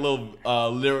 Like little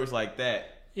lyrics like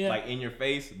that, like in your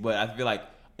face. But I feel like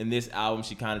in this album,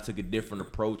 she kind of took a different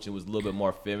approach and was a little bit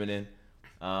more feminine.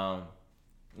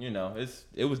 It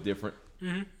was different.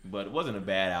 But it wasn't a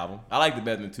bad album. I liked it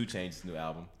better than 2 Chainz's new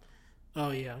album. Oh,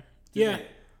 yeah. Yeah,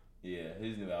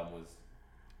 his new album was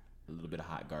a little bit of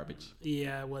hot garbage.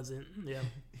 Yeah, it wasn't. Yeah.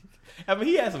 I mean,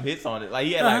 he had some hits on it. Like,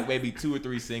 he had like maybe 2 or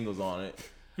 3 singles on it.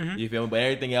 You feel me? But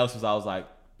everything else I was like,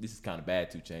 this is kind of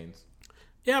bad, 2 Chainz.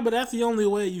 Yeah, but that's the only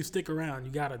way you stick around.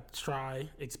 You gotta try,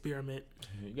 experiment.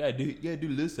 You gotta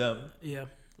do this something. Yeah.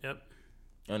 Yep.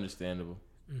 Understandable.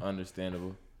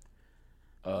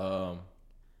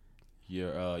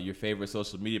 Your favorite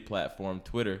social media platform,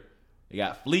 Twitter, they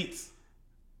got fleets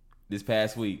this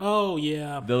past week. Oh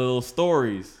yeah, the little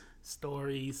stories.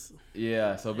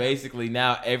 Yeah, so basically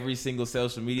now every single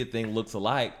social media thing looks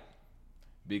alike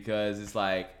because it's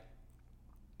like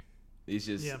it's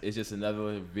just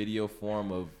another video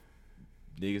form of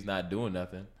niggas not doing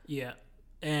nothing. Yeah,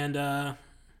 and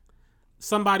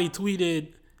somebody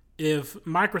tweeted, if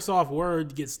Microsoft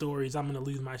Word gets stories, I'm gonna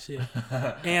lose my shit.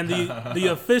 And the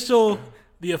official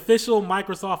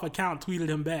Microsoft account tweeted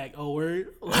him back. Oh,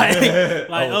 word? Bet.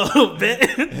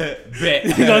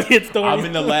 You gonna get stories? I'm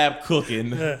in the lab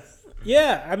cooking.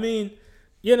 Yeah, I mean,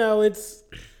 it's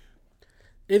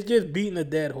just beating a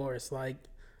dead horse. Like,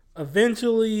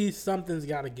 eventually something's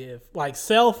got to give. Like,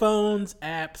 cell phones,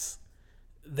 apps,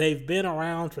 they've been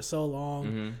around for so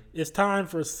long. It's time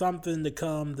for something to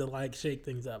come to like shake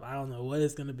things up. I don't know what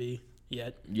it's gonna be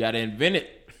yet. You gotta invent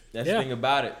it. That's the thing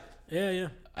about it. Yeah.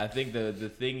 I think the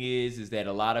thing is that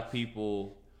a lot of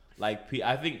people, like,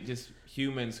 I think just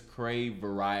humans crave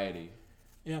variety.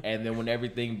 Yeah. And then when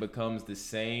everything becomes the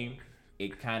same,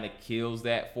 it kind of kills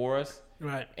that for us.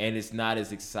 Right. And it's not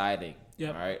as exciting.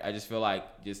 Yep. All right. I just feel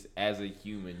like just as a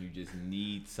human, you just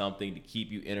need something to keep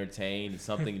you entertained,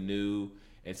 something new,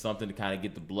 and something to kind of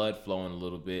get the blood flowing a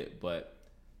little bit. But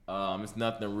it's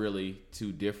nothing really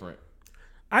too different.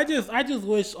 I just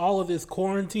wish all of this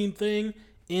quarantine thing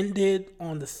ended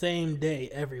on the same day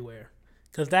everywhere,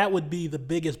 because that would be the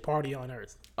biggest party on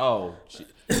earth. Oh,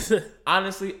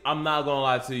 honestly, I'm not gonna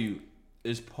lie to you.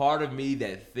 There's part of me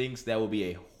that thinks that would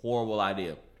be a horrible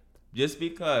idea, just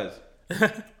because.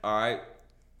 All right,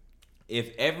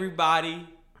 if everybody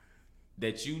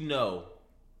that you know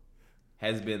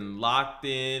has been locked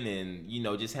in and,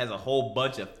 just has a whole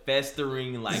bunch of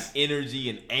festering, like,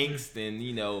 energy and angst and,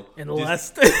 And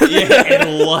lust. Yeah,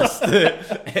 and lust.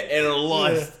 And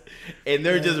lust. Yeah. And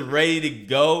they're just ready to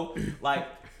go. Like,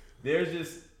 there's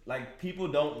just, like, people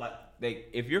don't, like,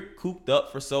 if you're cooped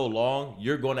up for so long,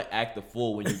 you're going to act a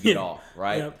fool when you get off,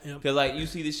 right? Yep. Because, like, you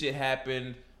see this shit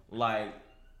happen, like,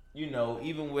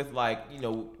 even with, like,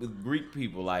 with Greek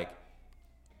people, like,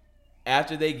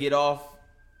 after they get off,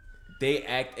 they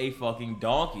act a fucking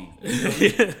donkey.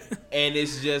 And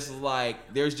it's just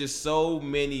like, there's just so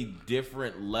many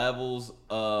different levels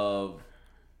of,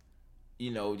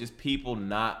 just people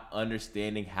not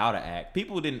understanding how to act.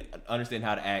 People didn't understand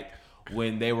how to act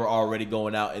when they were already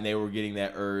going out and they were getting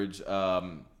that urge,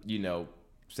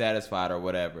 satisfied or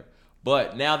whatever.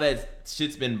 But now that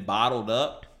shit's been bottled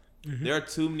up, there are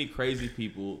too many crazy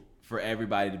people for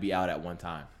everybody to be out at one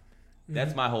time.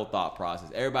 That's my whole thought process.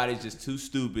 Everybody's just too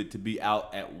stupid to be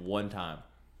out at one time.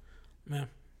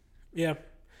 Yeah.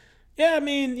 I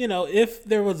mean, if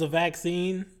there was a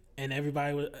vaccine and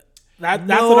everybody would,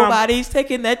 nobody's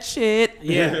taking that shit.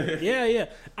 Yeah.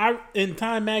 In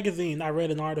Time magazine, I read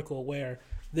an article where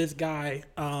this guy,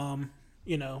 Michael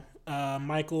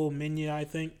Minya, I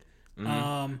think,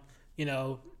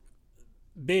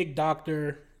 big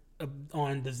doctor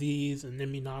on disease and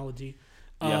immunology.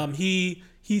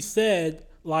 He said,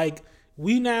 like,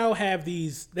 we now have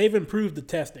they've improved the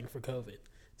testing for COVID.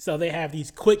 So they have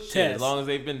these quick tests. As long as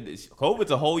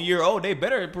COVID's a whole year old, they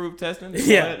better improve testing.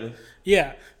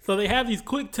 Yeah. So they have these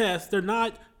quick tests. They're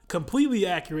not completely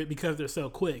accurate because they're so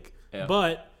quick. Yeah.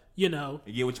 But, you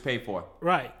get what you pay for.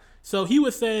 Right. So he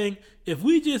was saying, if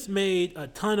we just made a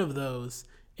ton of those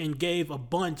and gave a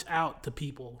bunch out to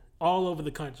people all over the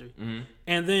country,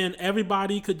 and then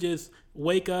everybody could just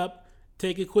wake up,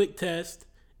 take a quick test.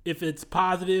 If it's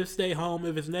positive, stay home.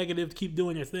 If it's negative, keep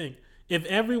doing your thing. If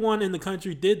everyone in the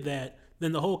country did that,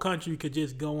 then the whole country could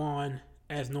just go on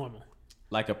as normal.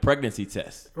 Like a pregnancy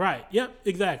test. Right. Yep.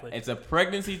 Exactly. It's a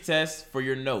pregnancy test for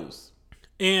your nose.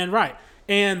 And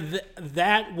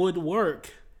that would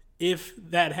work if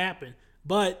that happened.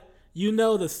 But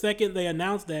the second they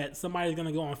announce that, somebody's going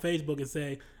to go on Facebook and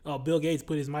say, oh, Bill Gates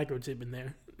put his microchip in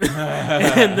there.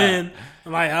 And then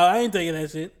I'm like, oh, I ain't taking that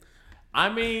shit. I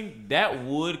mean, that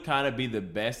would kind of be the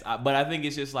best. But I think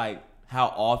it's just like, how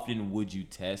often would you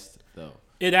test, though?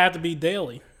 It'd have to be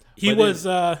daily.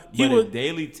 A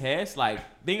daily test? Like,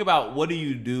 think about, what do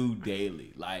you do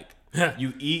daily? Like,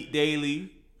 you eat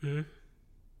daily. And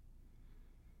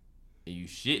you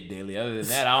shit daily. Other than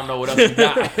that, I don't know what else you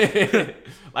got.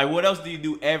 Like, what else do you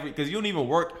do because you don't even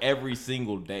work every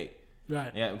single day.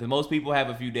 Right. Yeah, because most people have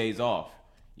a few days off.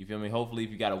 You feel me? Hopefully,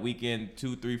 if you got a weekend,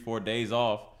 2, 3, 4 days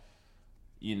off,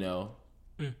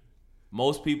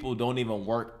 most people don't even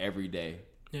work every day.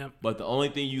 Yeah. But the only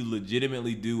thing you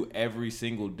legitimately do every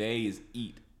single day is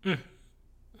eat.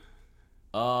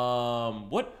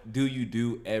 What do you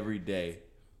do every day?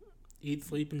 Eat,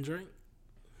 sleep, and drink.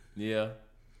 Yeah.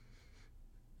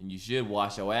 And you should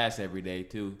wash your ass every day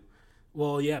too.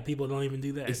 Well, yeah, people don't even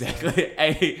do that. Exactly. So.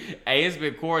 Hey, it's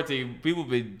been quarantine. People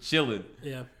been chilling.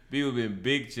 Yeah. People been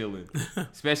big chilling.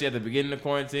 Especially at the beginning of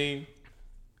quarantine.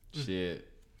 Shit.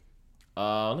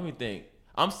 Let me think.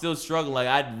 I'm still struggling. Like,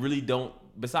 I really don't.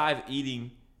 Besides eating,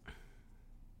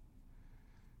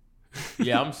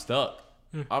 yeah, I'm stuck.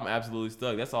 I'm absolutely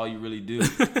stuck. That's all you really do.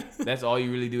 That's all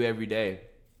you really do every day.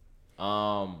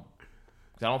 'Cause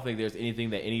I don't think there's anything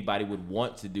that anybody would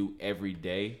want to do every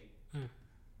day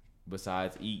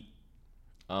besides eat.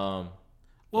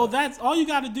 That's all you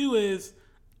got to do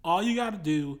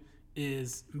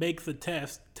is make the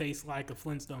test taste like a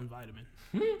Flintstone vitamin.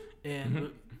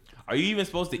 And are you even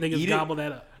supposed to eat it? Gobble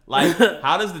that up. Like,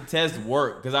 how does the test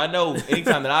work? Because I know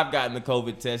anytime that I've gotten the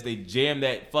COVID test, they jam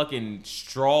that fucking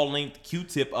straw-length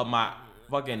Q-tip up my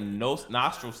fucking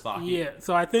nostril socket. Yeah,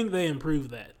 so I think they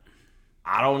improved that.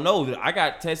 I don't know. I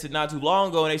got tested not too long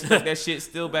ago, and they stuck that shit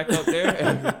still back up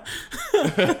there.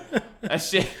 That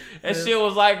shit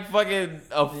was like fucking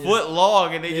a foot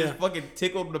long, and they just fucking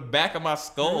tickled the back of my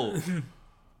skull.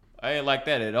 I ain't like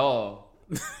that at all.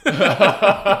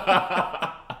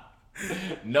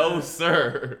 No,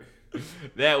 sir.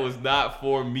 That was not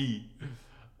for me.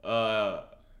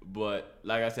 But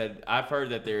like I said, I've heard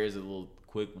that there is a little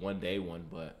quick one-day one,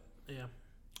 but yeah,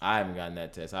 I haven't gotten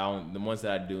that test. The ones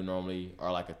that I do normally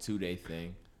are like a 2-day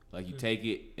thing. Like, you take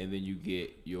it and then you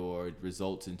get your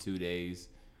results in 2 days,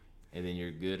 and then you're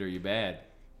good or you're bad.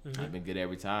 I've been good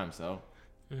every time, so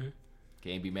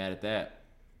can't be mad at that.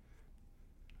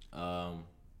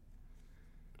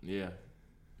 Yeah.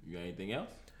 You got anything else?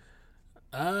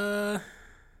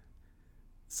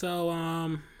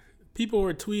 So people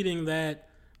were tweeting that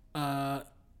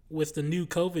with the new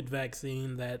COVID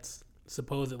vaccine that's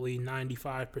supposedly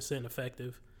 95%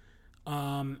 effective,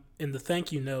 in the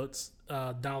thank you notes,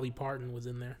 Dolly Parton was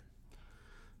in there.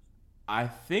 I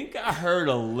think I heard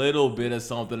a little bit of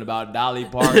something about Dolly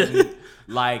Parton,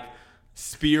 like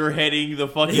spearheading the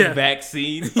fucking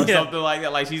vaccine or something like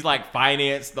that. Like, she's like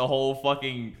financed the whole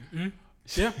fucking.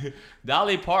 Yeah.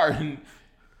 Dolly Parton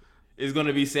is going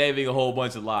to be saving a whole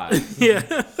bunch of lives.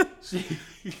 Yeah.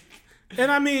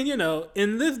 And I mean,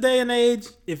 in this day and age,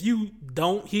 if you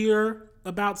don't hear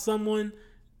about someone,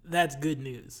 that's good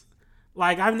news.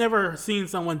 Like, I've never seen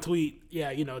someone tweet,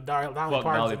 Dolly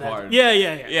Parton. Yeah.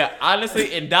 Yeah,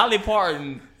 honestly, and Dolly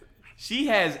Parton, she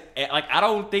has, like, I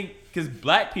don't think, because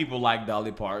black people like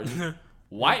Dolly Parton,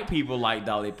 white people like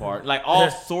Dolly Parton, like, all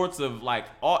sorts of, like,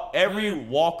 every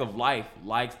walk of life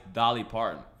likes Dolly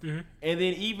Parton. Mm-hmm. And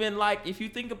then even, like, if you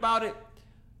think about it,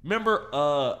 remember,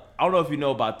 I don't know if you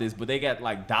know about this, but they got,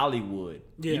 like, Dollywood.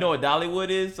 Yeah. You know what Dollywood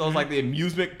is? So it's, like, the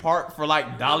amusement park for,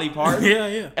 like, Dolly Parton.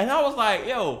 Yeah. And I was like,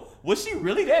 yo, was she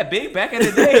really that big back in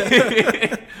the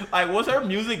day? Like, was her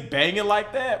music banging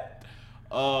like that?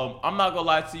 I'm not gonna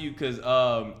lie to you, because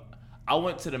I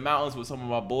went to the mountains with some of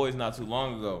my boys not too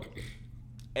long ago.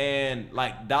 And,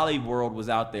 like, Dolly World was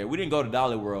out there. We didn't go to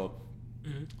Dolly World.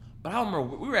 Mm-hmm. But I remember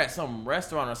we were at some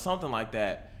restaurant or something like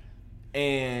that.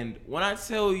 And when I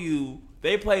tell you,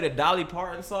 they played a Dolly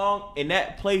Parton song and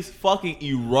that place fucking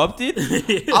erupted.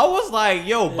 I was like,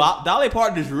 yo, Dolly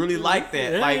Parton is really like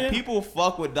that. Like, people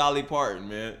fuck with Dolly Parton,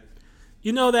 man.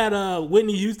 You know that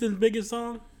Whitney Houston's biggest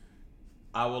song?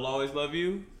 I Will Always Love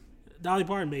You? Dolly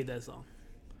Parton made that song.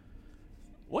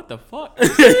 What the fuck?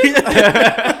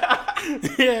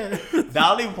 Yeah.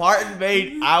 Dolly Parton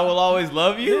made I Will Always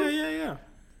Love You? Yeah.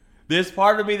 There's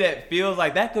part of me that feels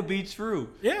like that could be true.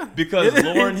 Yeah. Because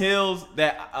Lauryn Hill's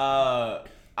that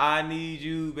I Need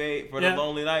You, Babe, for the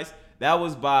Lonely Nights, that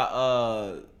was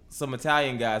by some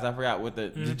Italian guys. I forgot what the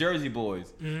Jersey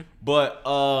Boys. Mm-hmm. But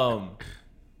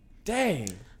dang.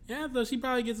 Yeah, though she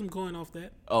probably gets some coin off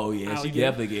that. Oh yeah, she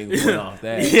definitely getting coin off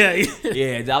that.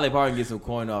 Yeah, Dolly Parton gets some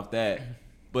coin off that.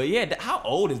 But yeah, how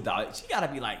old is Dolly? She gotta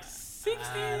be like 60,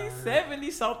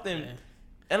 70 something. Yeah.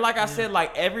 And like I said,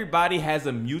 like, everybody has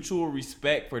a mutual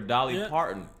respect for Dolly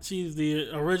Parton. She's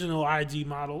the original IG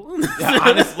model.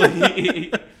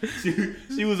 Honestly,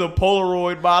 she was a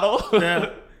Polaroid model.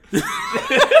 Yeah.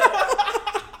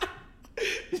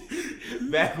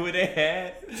 Back when they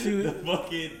had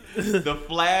the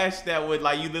flash that would,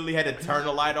 like, you literally had to turn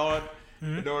the light on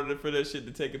in order for that shit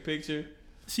to take a picture.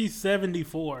 She's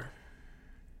 74.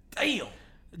 Damn.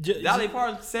 Dolly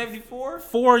Parton's 74?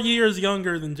 4 years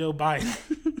younger than Joe Biden.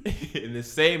 In the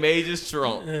same age as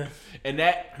Trump. Yeah. And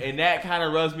that kind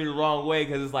of rubs me the wrong way,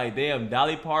 because it's like, damn,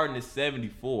 Dolly Parton is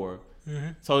 74. Mm-hmm.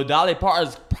 So Dolly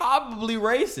Parton's probably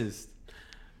racist.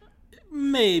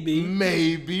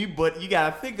 Maybe, but you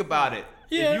gotta think about it.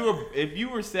 Yeah. If you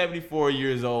were 74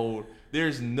 years old,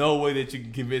 there's no way that you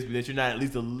can convince me that you're not at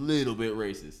least a little bit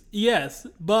racist. Yes,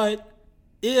 but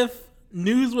if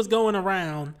news was going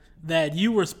around that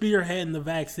you were spearheading the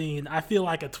vaccine, I feel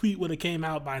like a tweet would have came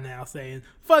out by now saying,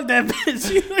 fuck that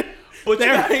bitch. But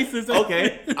that racist.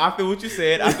 Okay, I feel what you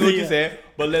said.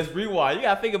 But let's rewind. You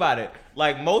gotta think about it.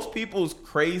 Like, most people's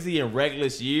crazy and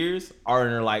reckless years are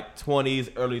in their, like,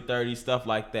 20s, early 30s, stuff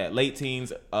like that. Late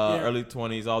teens, early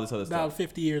 20s, all this other stuff. About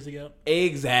 50 years ago.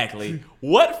 Exactly.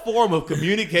 What form of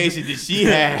communication did she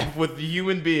have with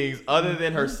human beings other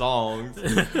than her songs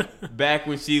back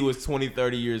when she was 20,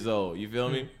 30 years old? You feel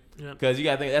me? Because you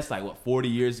got to think, that's like, what, 40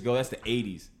 years ago? That's the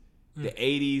 80s. The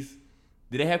 80s.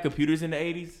 Did they have computers in the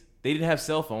 80s? They didn't have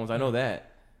cell phones. I know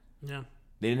that. Yeah.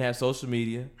 They didn't have social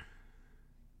media.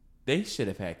 They should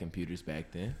have had computers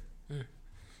back then.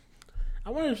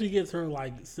 I wonder if she gets her,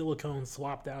 like, silicone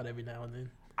swapped out every now and then.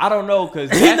 I don't know,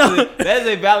 because that's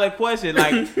a valid question.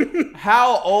 Like,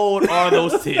 how old are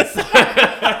those tits?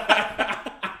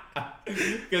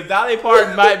 Because Dolly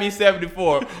Parton might be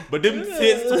 74, but them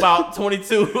tits about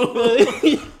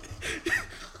 22.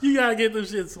 You gotta get them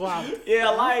shit swapped. Yeah,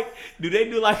 like, do they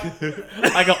do like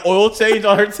an oil change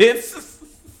on her tits?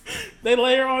 They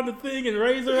lay her on the thing and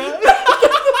raise her up.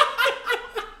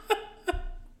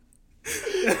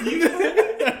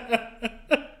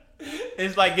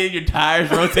 It's like getting your tires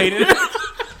rotated.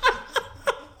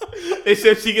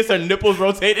 Except she gets her nipples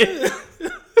rotated.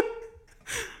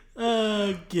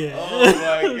 Okay. Oh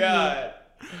my god.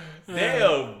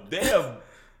 Damn.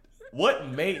 What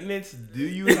maintenance do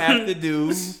you have to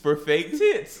do for fake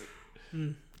tits?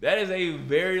 That is a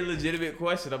very legitimate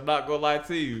question. I'm not gonna lie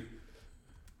to you.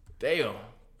 Damn.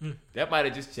 That might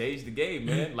have just changed the game,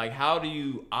 man. Like, how do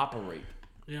you operate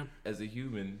as a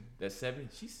human that's 70?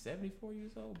 She's 74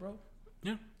 years old, bro.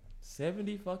 Yeah.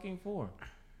 70 fucking 4.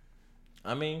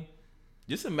 I mean,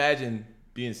 just imagine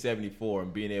being 74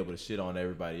 and being able to shit on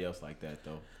everybody else like that,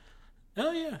 though.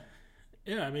 Oh, yeah.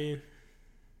 Yeah, I mean,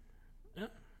 yeah.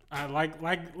 I like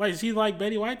she's like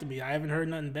Betty White to me. I haven't heard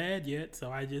nothing bad yet,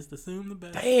 so I just assume the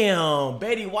best. Damn,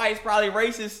 Betty White's probably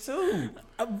racist too.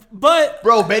 But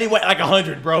bro, Betty White like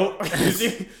 100, bro.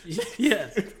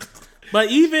 Yes, but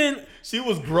even she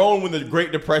was grown when the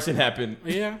Great Depression happened.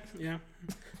 Yeah.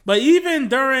 But even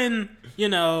during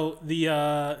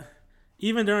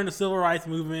even during the civil rights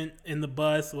movement in the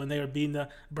bus when they were beating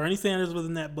Bernie Sanders was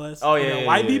in that bus. Oh yeah,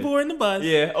 white people were in the bus.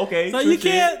 Yeah, okay. So you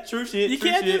can't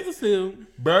just assume.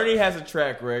 Bernie has a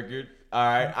track record. All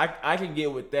right, I can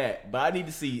get with that, but I need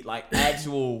to see like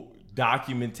actual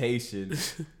documentation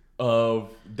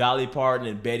of Dolly Parton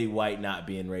and Betty White not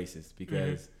being racist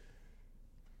because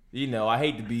I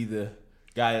hate to be the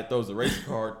guy that throws a race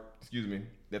card. Excuse me,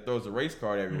 that throws a race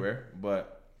card everywhere,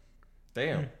 but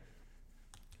damn.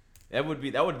 That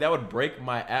would break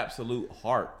my absolute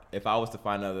heart if I was to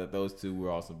find out that those two were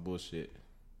all some bullshit.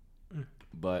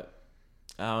 But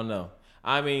I don't know.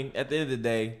 I mean, at the end of the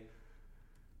day,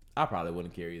 I probably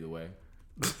wouldn't care either way.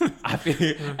 I feel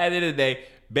at the end of the day,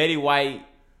 Betty White,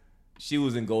 she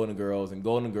was in Golden Girls, and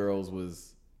Golden Girls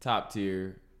was top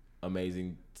tier,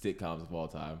 amazing sitcoms of all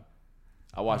time.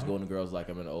 I watch Golden Girls like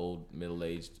I'm an old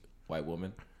middle-aged white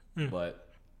woman, but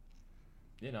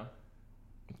it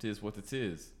is what it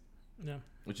is. Yeah.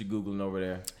 What you Googling over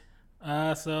there?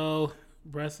 So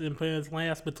breast implants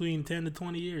last between 10 to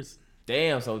 20 years.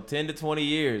 Damn, so 10 to 20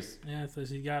 years. Yeah, so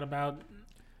she got about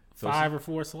 5 or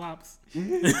 4 swaps.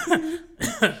 Damn,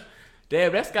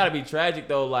 that's got to be tragic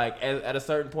though. Like at a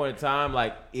certain point in time,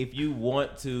 like if you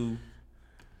want to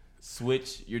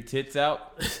switch your tits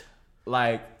out,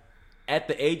 like at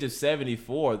the age of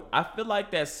 74, I feel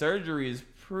like that surgery is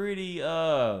pretty.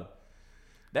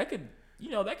 That could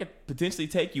potentially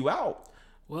take you out.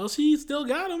 Well, she still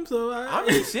got them, so I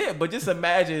mean, shit. But just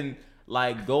imagine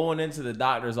like going into the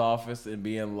doctor's office and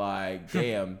being like,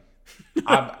 "Damn,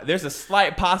 there's a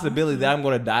slight possibility that I'm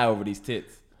going to die over these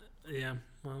tits." Yeah.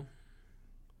 Well,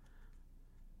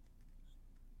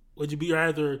 would you? Do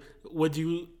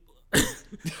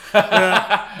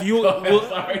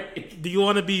you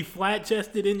want to be flat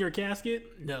chested in your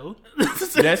casket? No.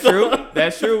 That's true.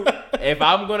 That's true. If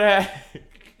I'm gonna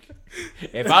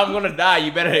die,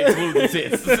 you better include the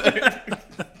tits.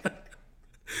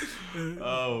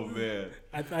 Oh man.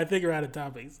 I think we're out of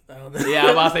topics. Yeah, I'm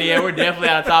about to say we're definitely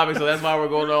out of topics, so that's why we're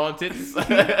going on tits.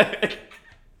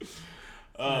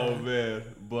 Oh man.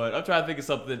 But I'm trying to think of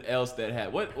something else that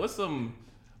happened. Was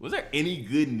there any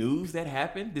good news that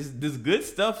happened? Does good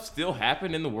stuff still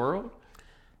happen in the world?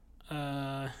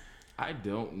 I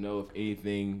don't know if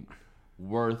anything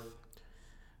worth.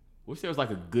 Wish there was like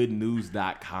a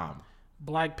goodnews.com.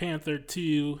 Black Panther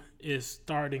 2 is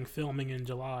starting filming in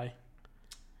July.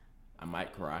 I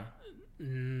might cry. I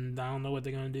don't know what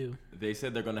they're going to do. They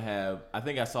said they're going to have, I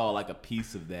think I saw like a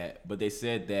piece of that, but they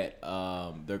said that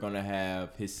they're going to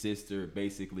have his sister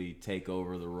basically take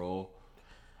over the role.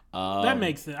 That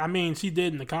makes sense. I mean, she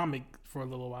did in the comic for a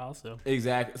little while, so.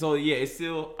 Exactly. So, yeah, it's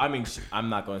still, I mean, I'm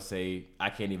not going to say,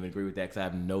 I can't even agree with that because I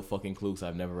have no fucking clue because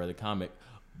I've never read a comic.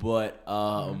 But,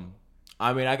 I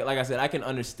mean, like I said, I can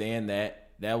understand that.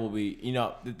 That will be,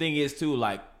 the thing is, too,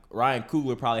 like, Ryan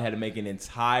Coogler probably had to make an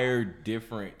entire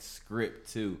different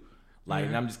script, too. Like,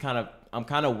 and I'm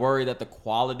kind of worried that the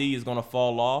quality is going to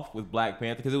fall off with Black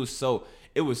Panther because it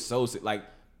was so, like,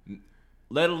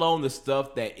 let alone the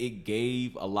stuff that it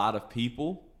gave a lot of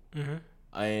people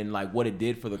and, like, what it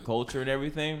did for the culture and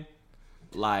everything.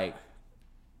 Like,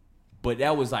 but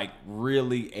that was, like,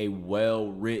 really a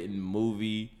well-written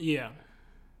movie. Yeah.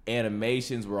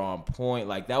 Animations were on point.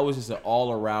 Like, that was just an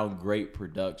all-around great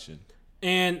production.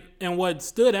 And what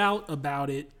stood out about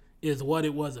it is what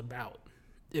it was about.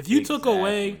 If you took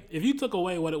away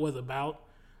what it was about,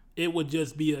 it would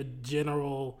just be a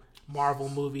general Marvel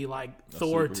movie like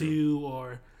Thor 2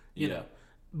 or you know.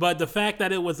 But the fact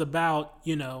that it was about,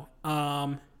 it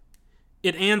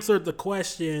answered the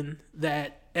question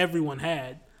that everyone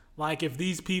had. Like, if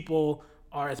these people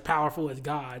are as powerful as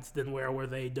gods, then where were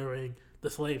they during the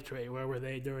slave trade? Where were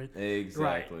they during?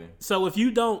 Exactly. Right. So if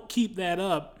you don't keep that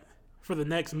up for the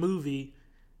next movie,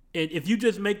 if you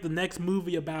just make the next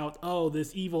movie about,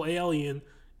 this evil alien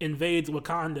invades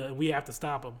Wakanda and we have to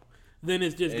stop him, then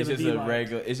it's just going to be a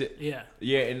regular.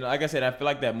 Yeah. And like I said, I feel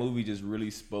like that movie just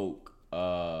really spoke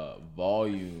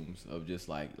volumes of just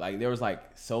like there was like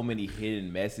so many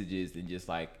hidden messages and just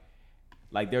like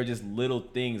there were just little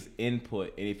things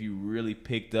input. And if you really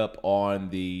picked up on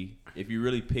the what do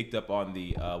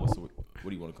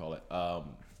you want to call it?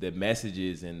 The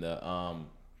messages and the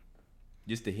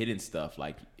just the hidden stuff,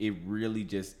 like it really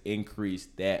just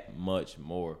increased that much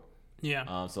more.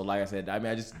 Yeah. So like I said, I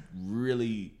mean, I just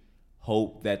really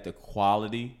hope that the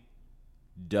quality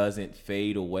doesn't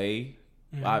fade away,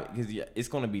 because it's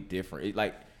going to be different.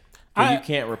 You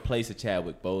can't replace a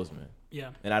Chadwick Boseman.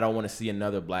 Yeah. And I don't want to see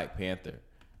another Black Panther.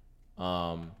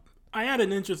 I had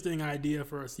an interesting idea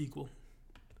for a sequel.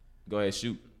 Go ahead,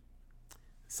 shoot.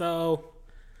 So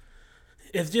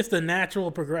it's just a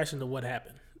natural progression of what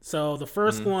happened. So the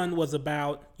first one was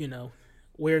about,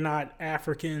 we're not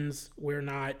Africans, we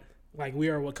are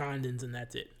Wakandans, and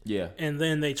that's it. Yeah. And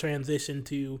then they transitioned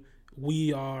to,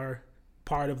 we are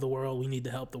part of the world, we need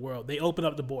to help the world. They open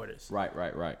up the borders.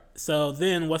 Right. So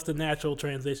then what's the natural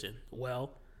transition?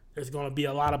 Well, there's going to be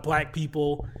a lot of Black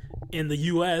people in the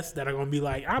U.S. that are going to be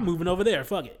like, I'm moving over there,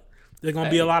 fuck it. There's going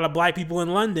to be a lot of Black people in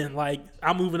London, like,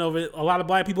 I'm moving over. A lot of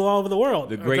Black people all over the world.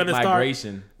 The Great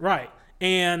Migration. Right.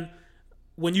 And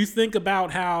when you think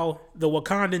about how the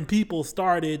Wakandan people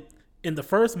started in the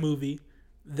first movie,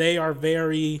 they are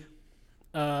very,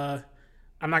 I'm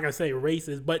not going to say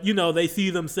racist, but, they see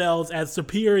themselves as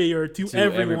superior to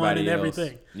everyone and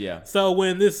everything. Else. Yeah. So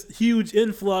when this huge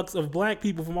influx of Black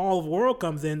people from all over the world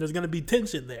comes in, there's going to be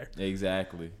tension there.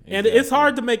 Exactly. And it's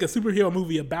hard to make a superhero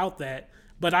movie about that,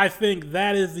 but I think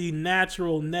that is the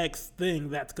natural next thing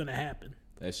that's going to happen.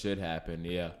 That should happen,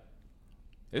 yeah.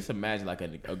 Just imagine like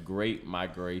a great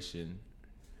migration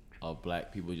of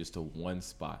Black people just to one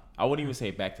spot. I wouldn't even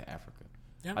say back to Africa.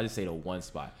 Yep. I just say to one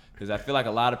spot. Because I feel like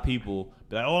a lot of people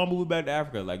be like, oh, I'm moving back to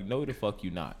Africa. Like, no, the fuck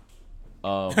you not.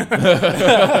 Let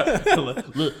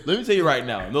me tell you right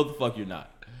now, no, the fuck you're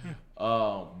not.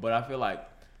 But I feel like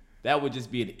that would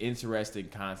just be an interesting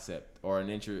concept or an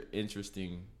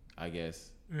interesting, I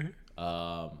guess. Mm-hmm.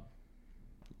 I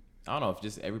don't know if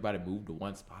just everybody moved to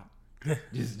one spot.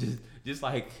 just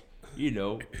like,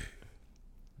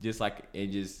 just like,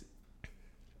 and just,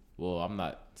 well, I'm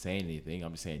not saying anything.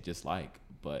 I'm just saying just like,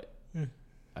 but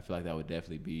I feel like that would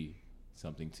definitely be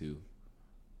something to,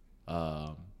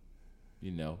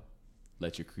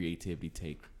 let your creativity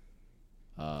take,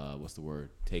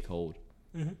 take hold.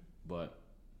 Mm-hmm. But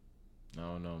I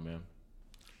don't know, man.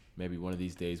 Maybe one of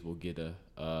these days we'll get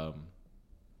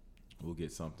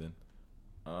something.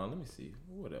 Let me see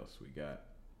what else we got.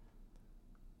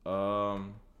 I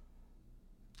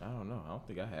don't know. I don't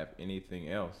think I have anything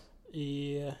else.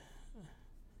 Yeah.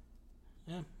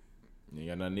 You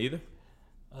got nothing either?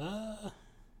 Not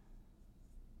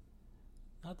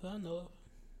that I know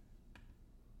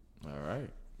of. All right.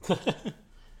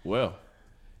 Well,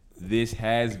 this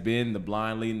has been The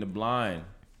Blind Leading the Blind.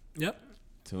 Yep.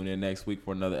 Tune in next week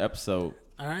for another episode.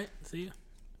 All right. See ya.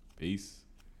 Peace.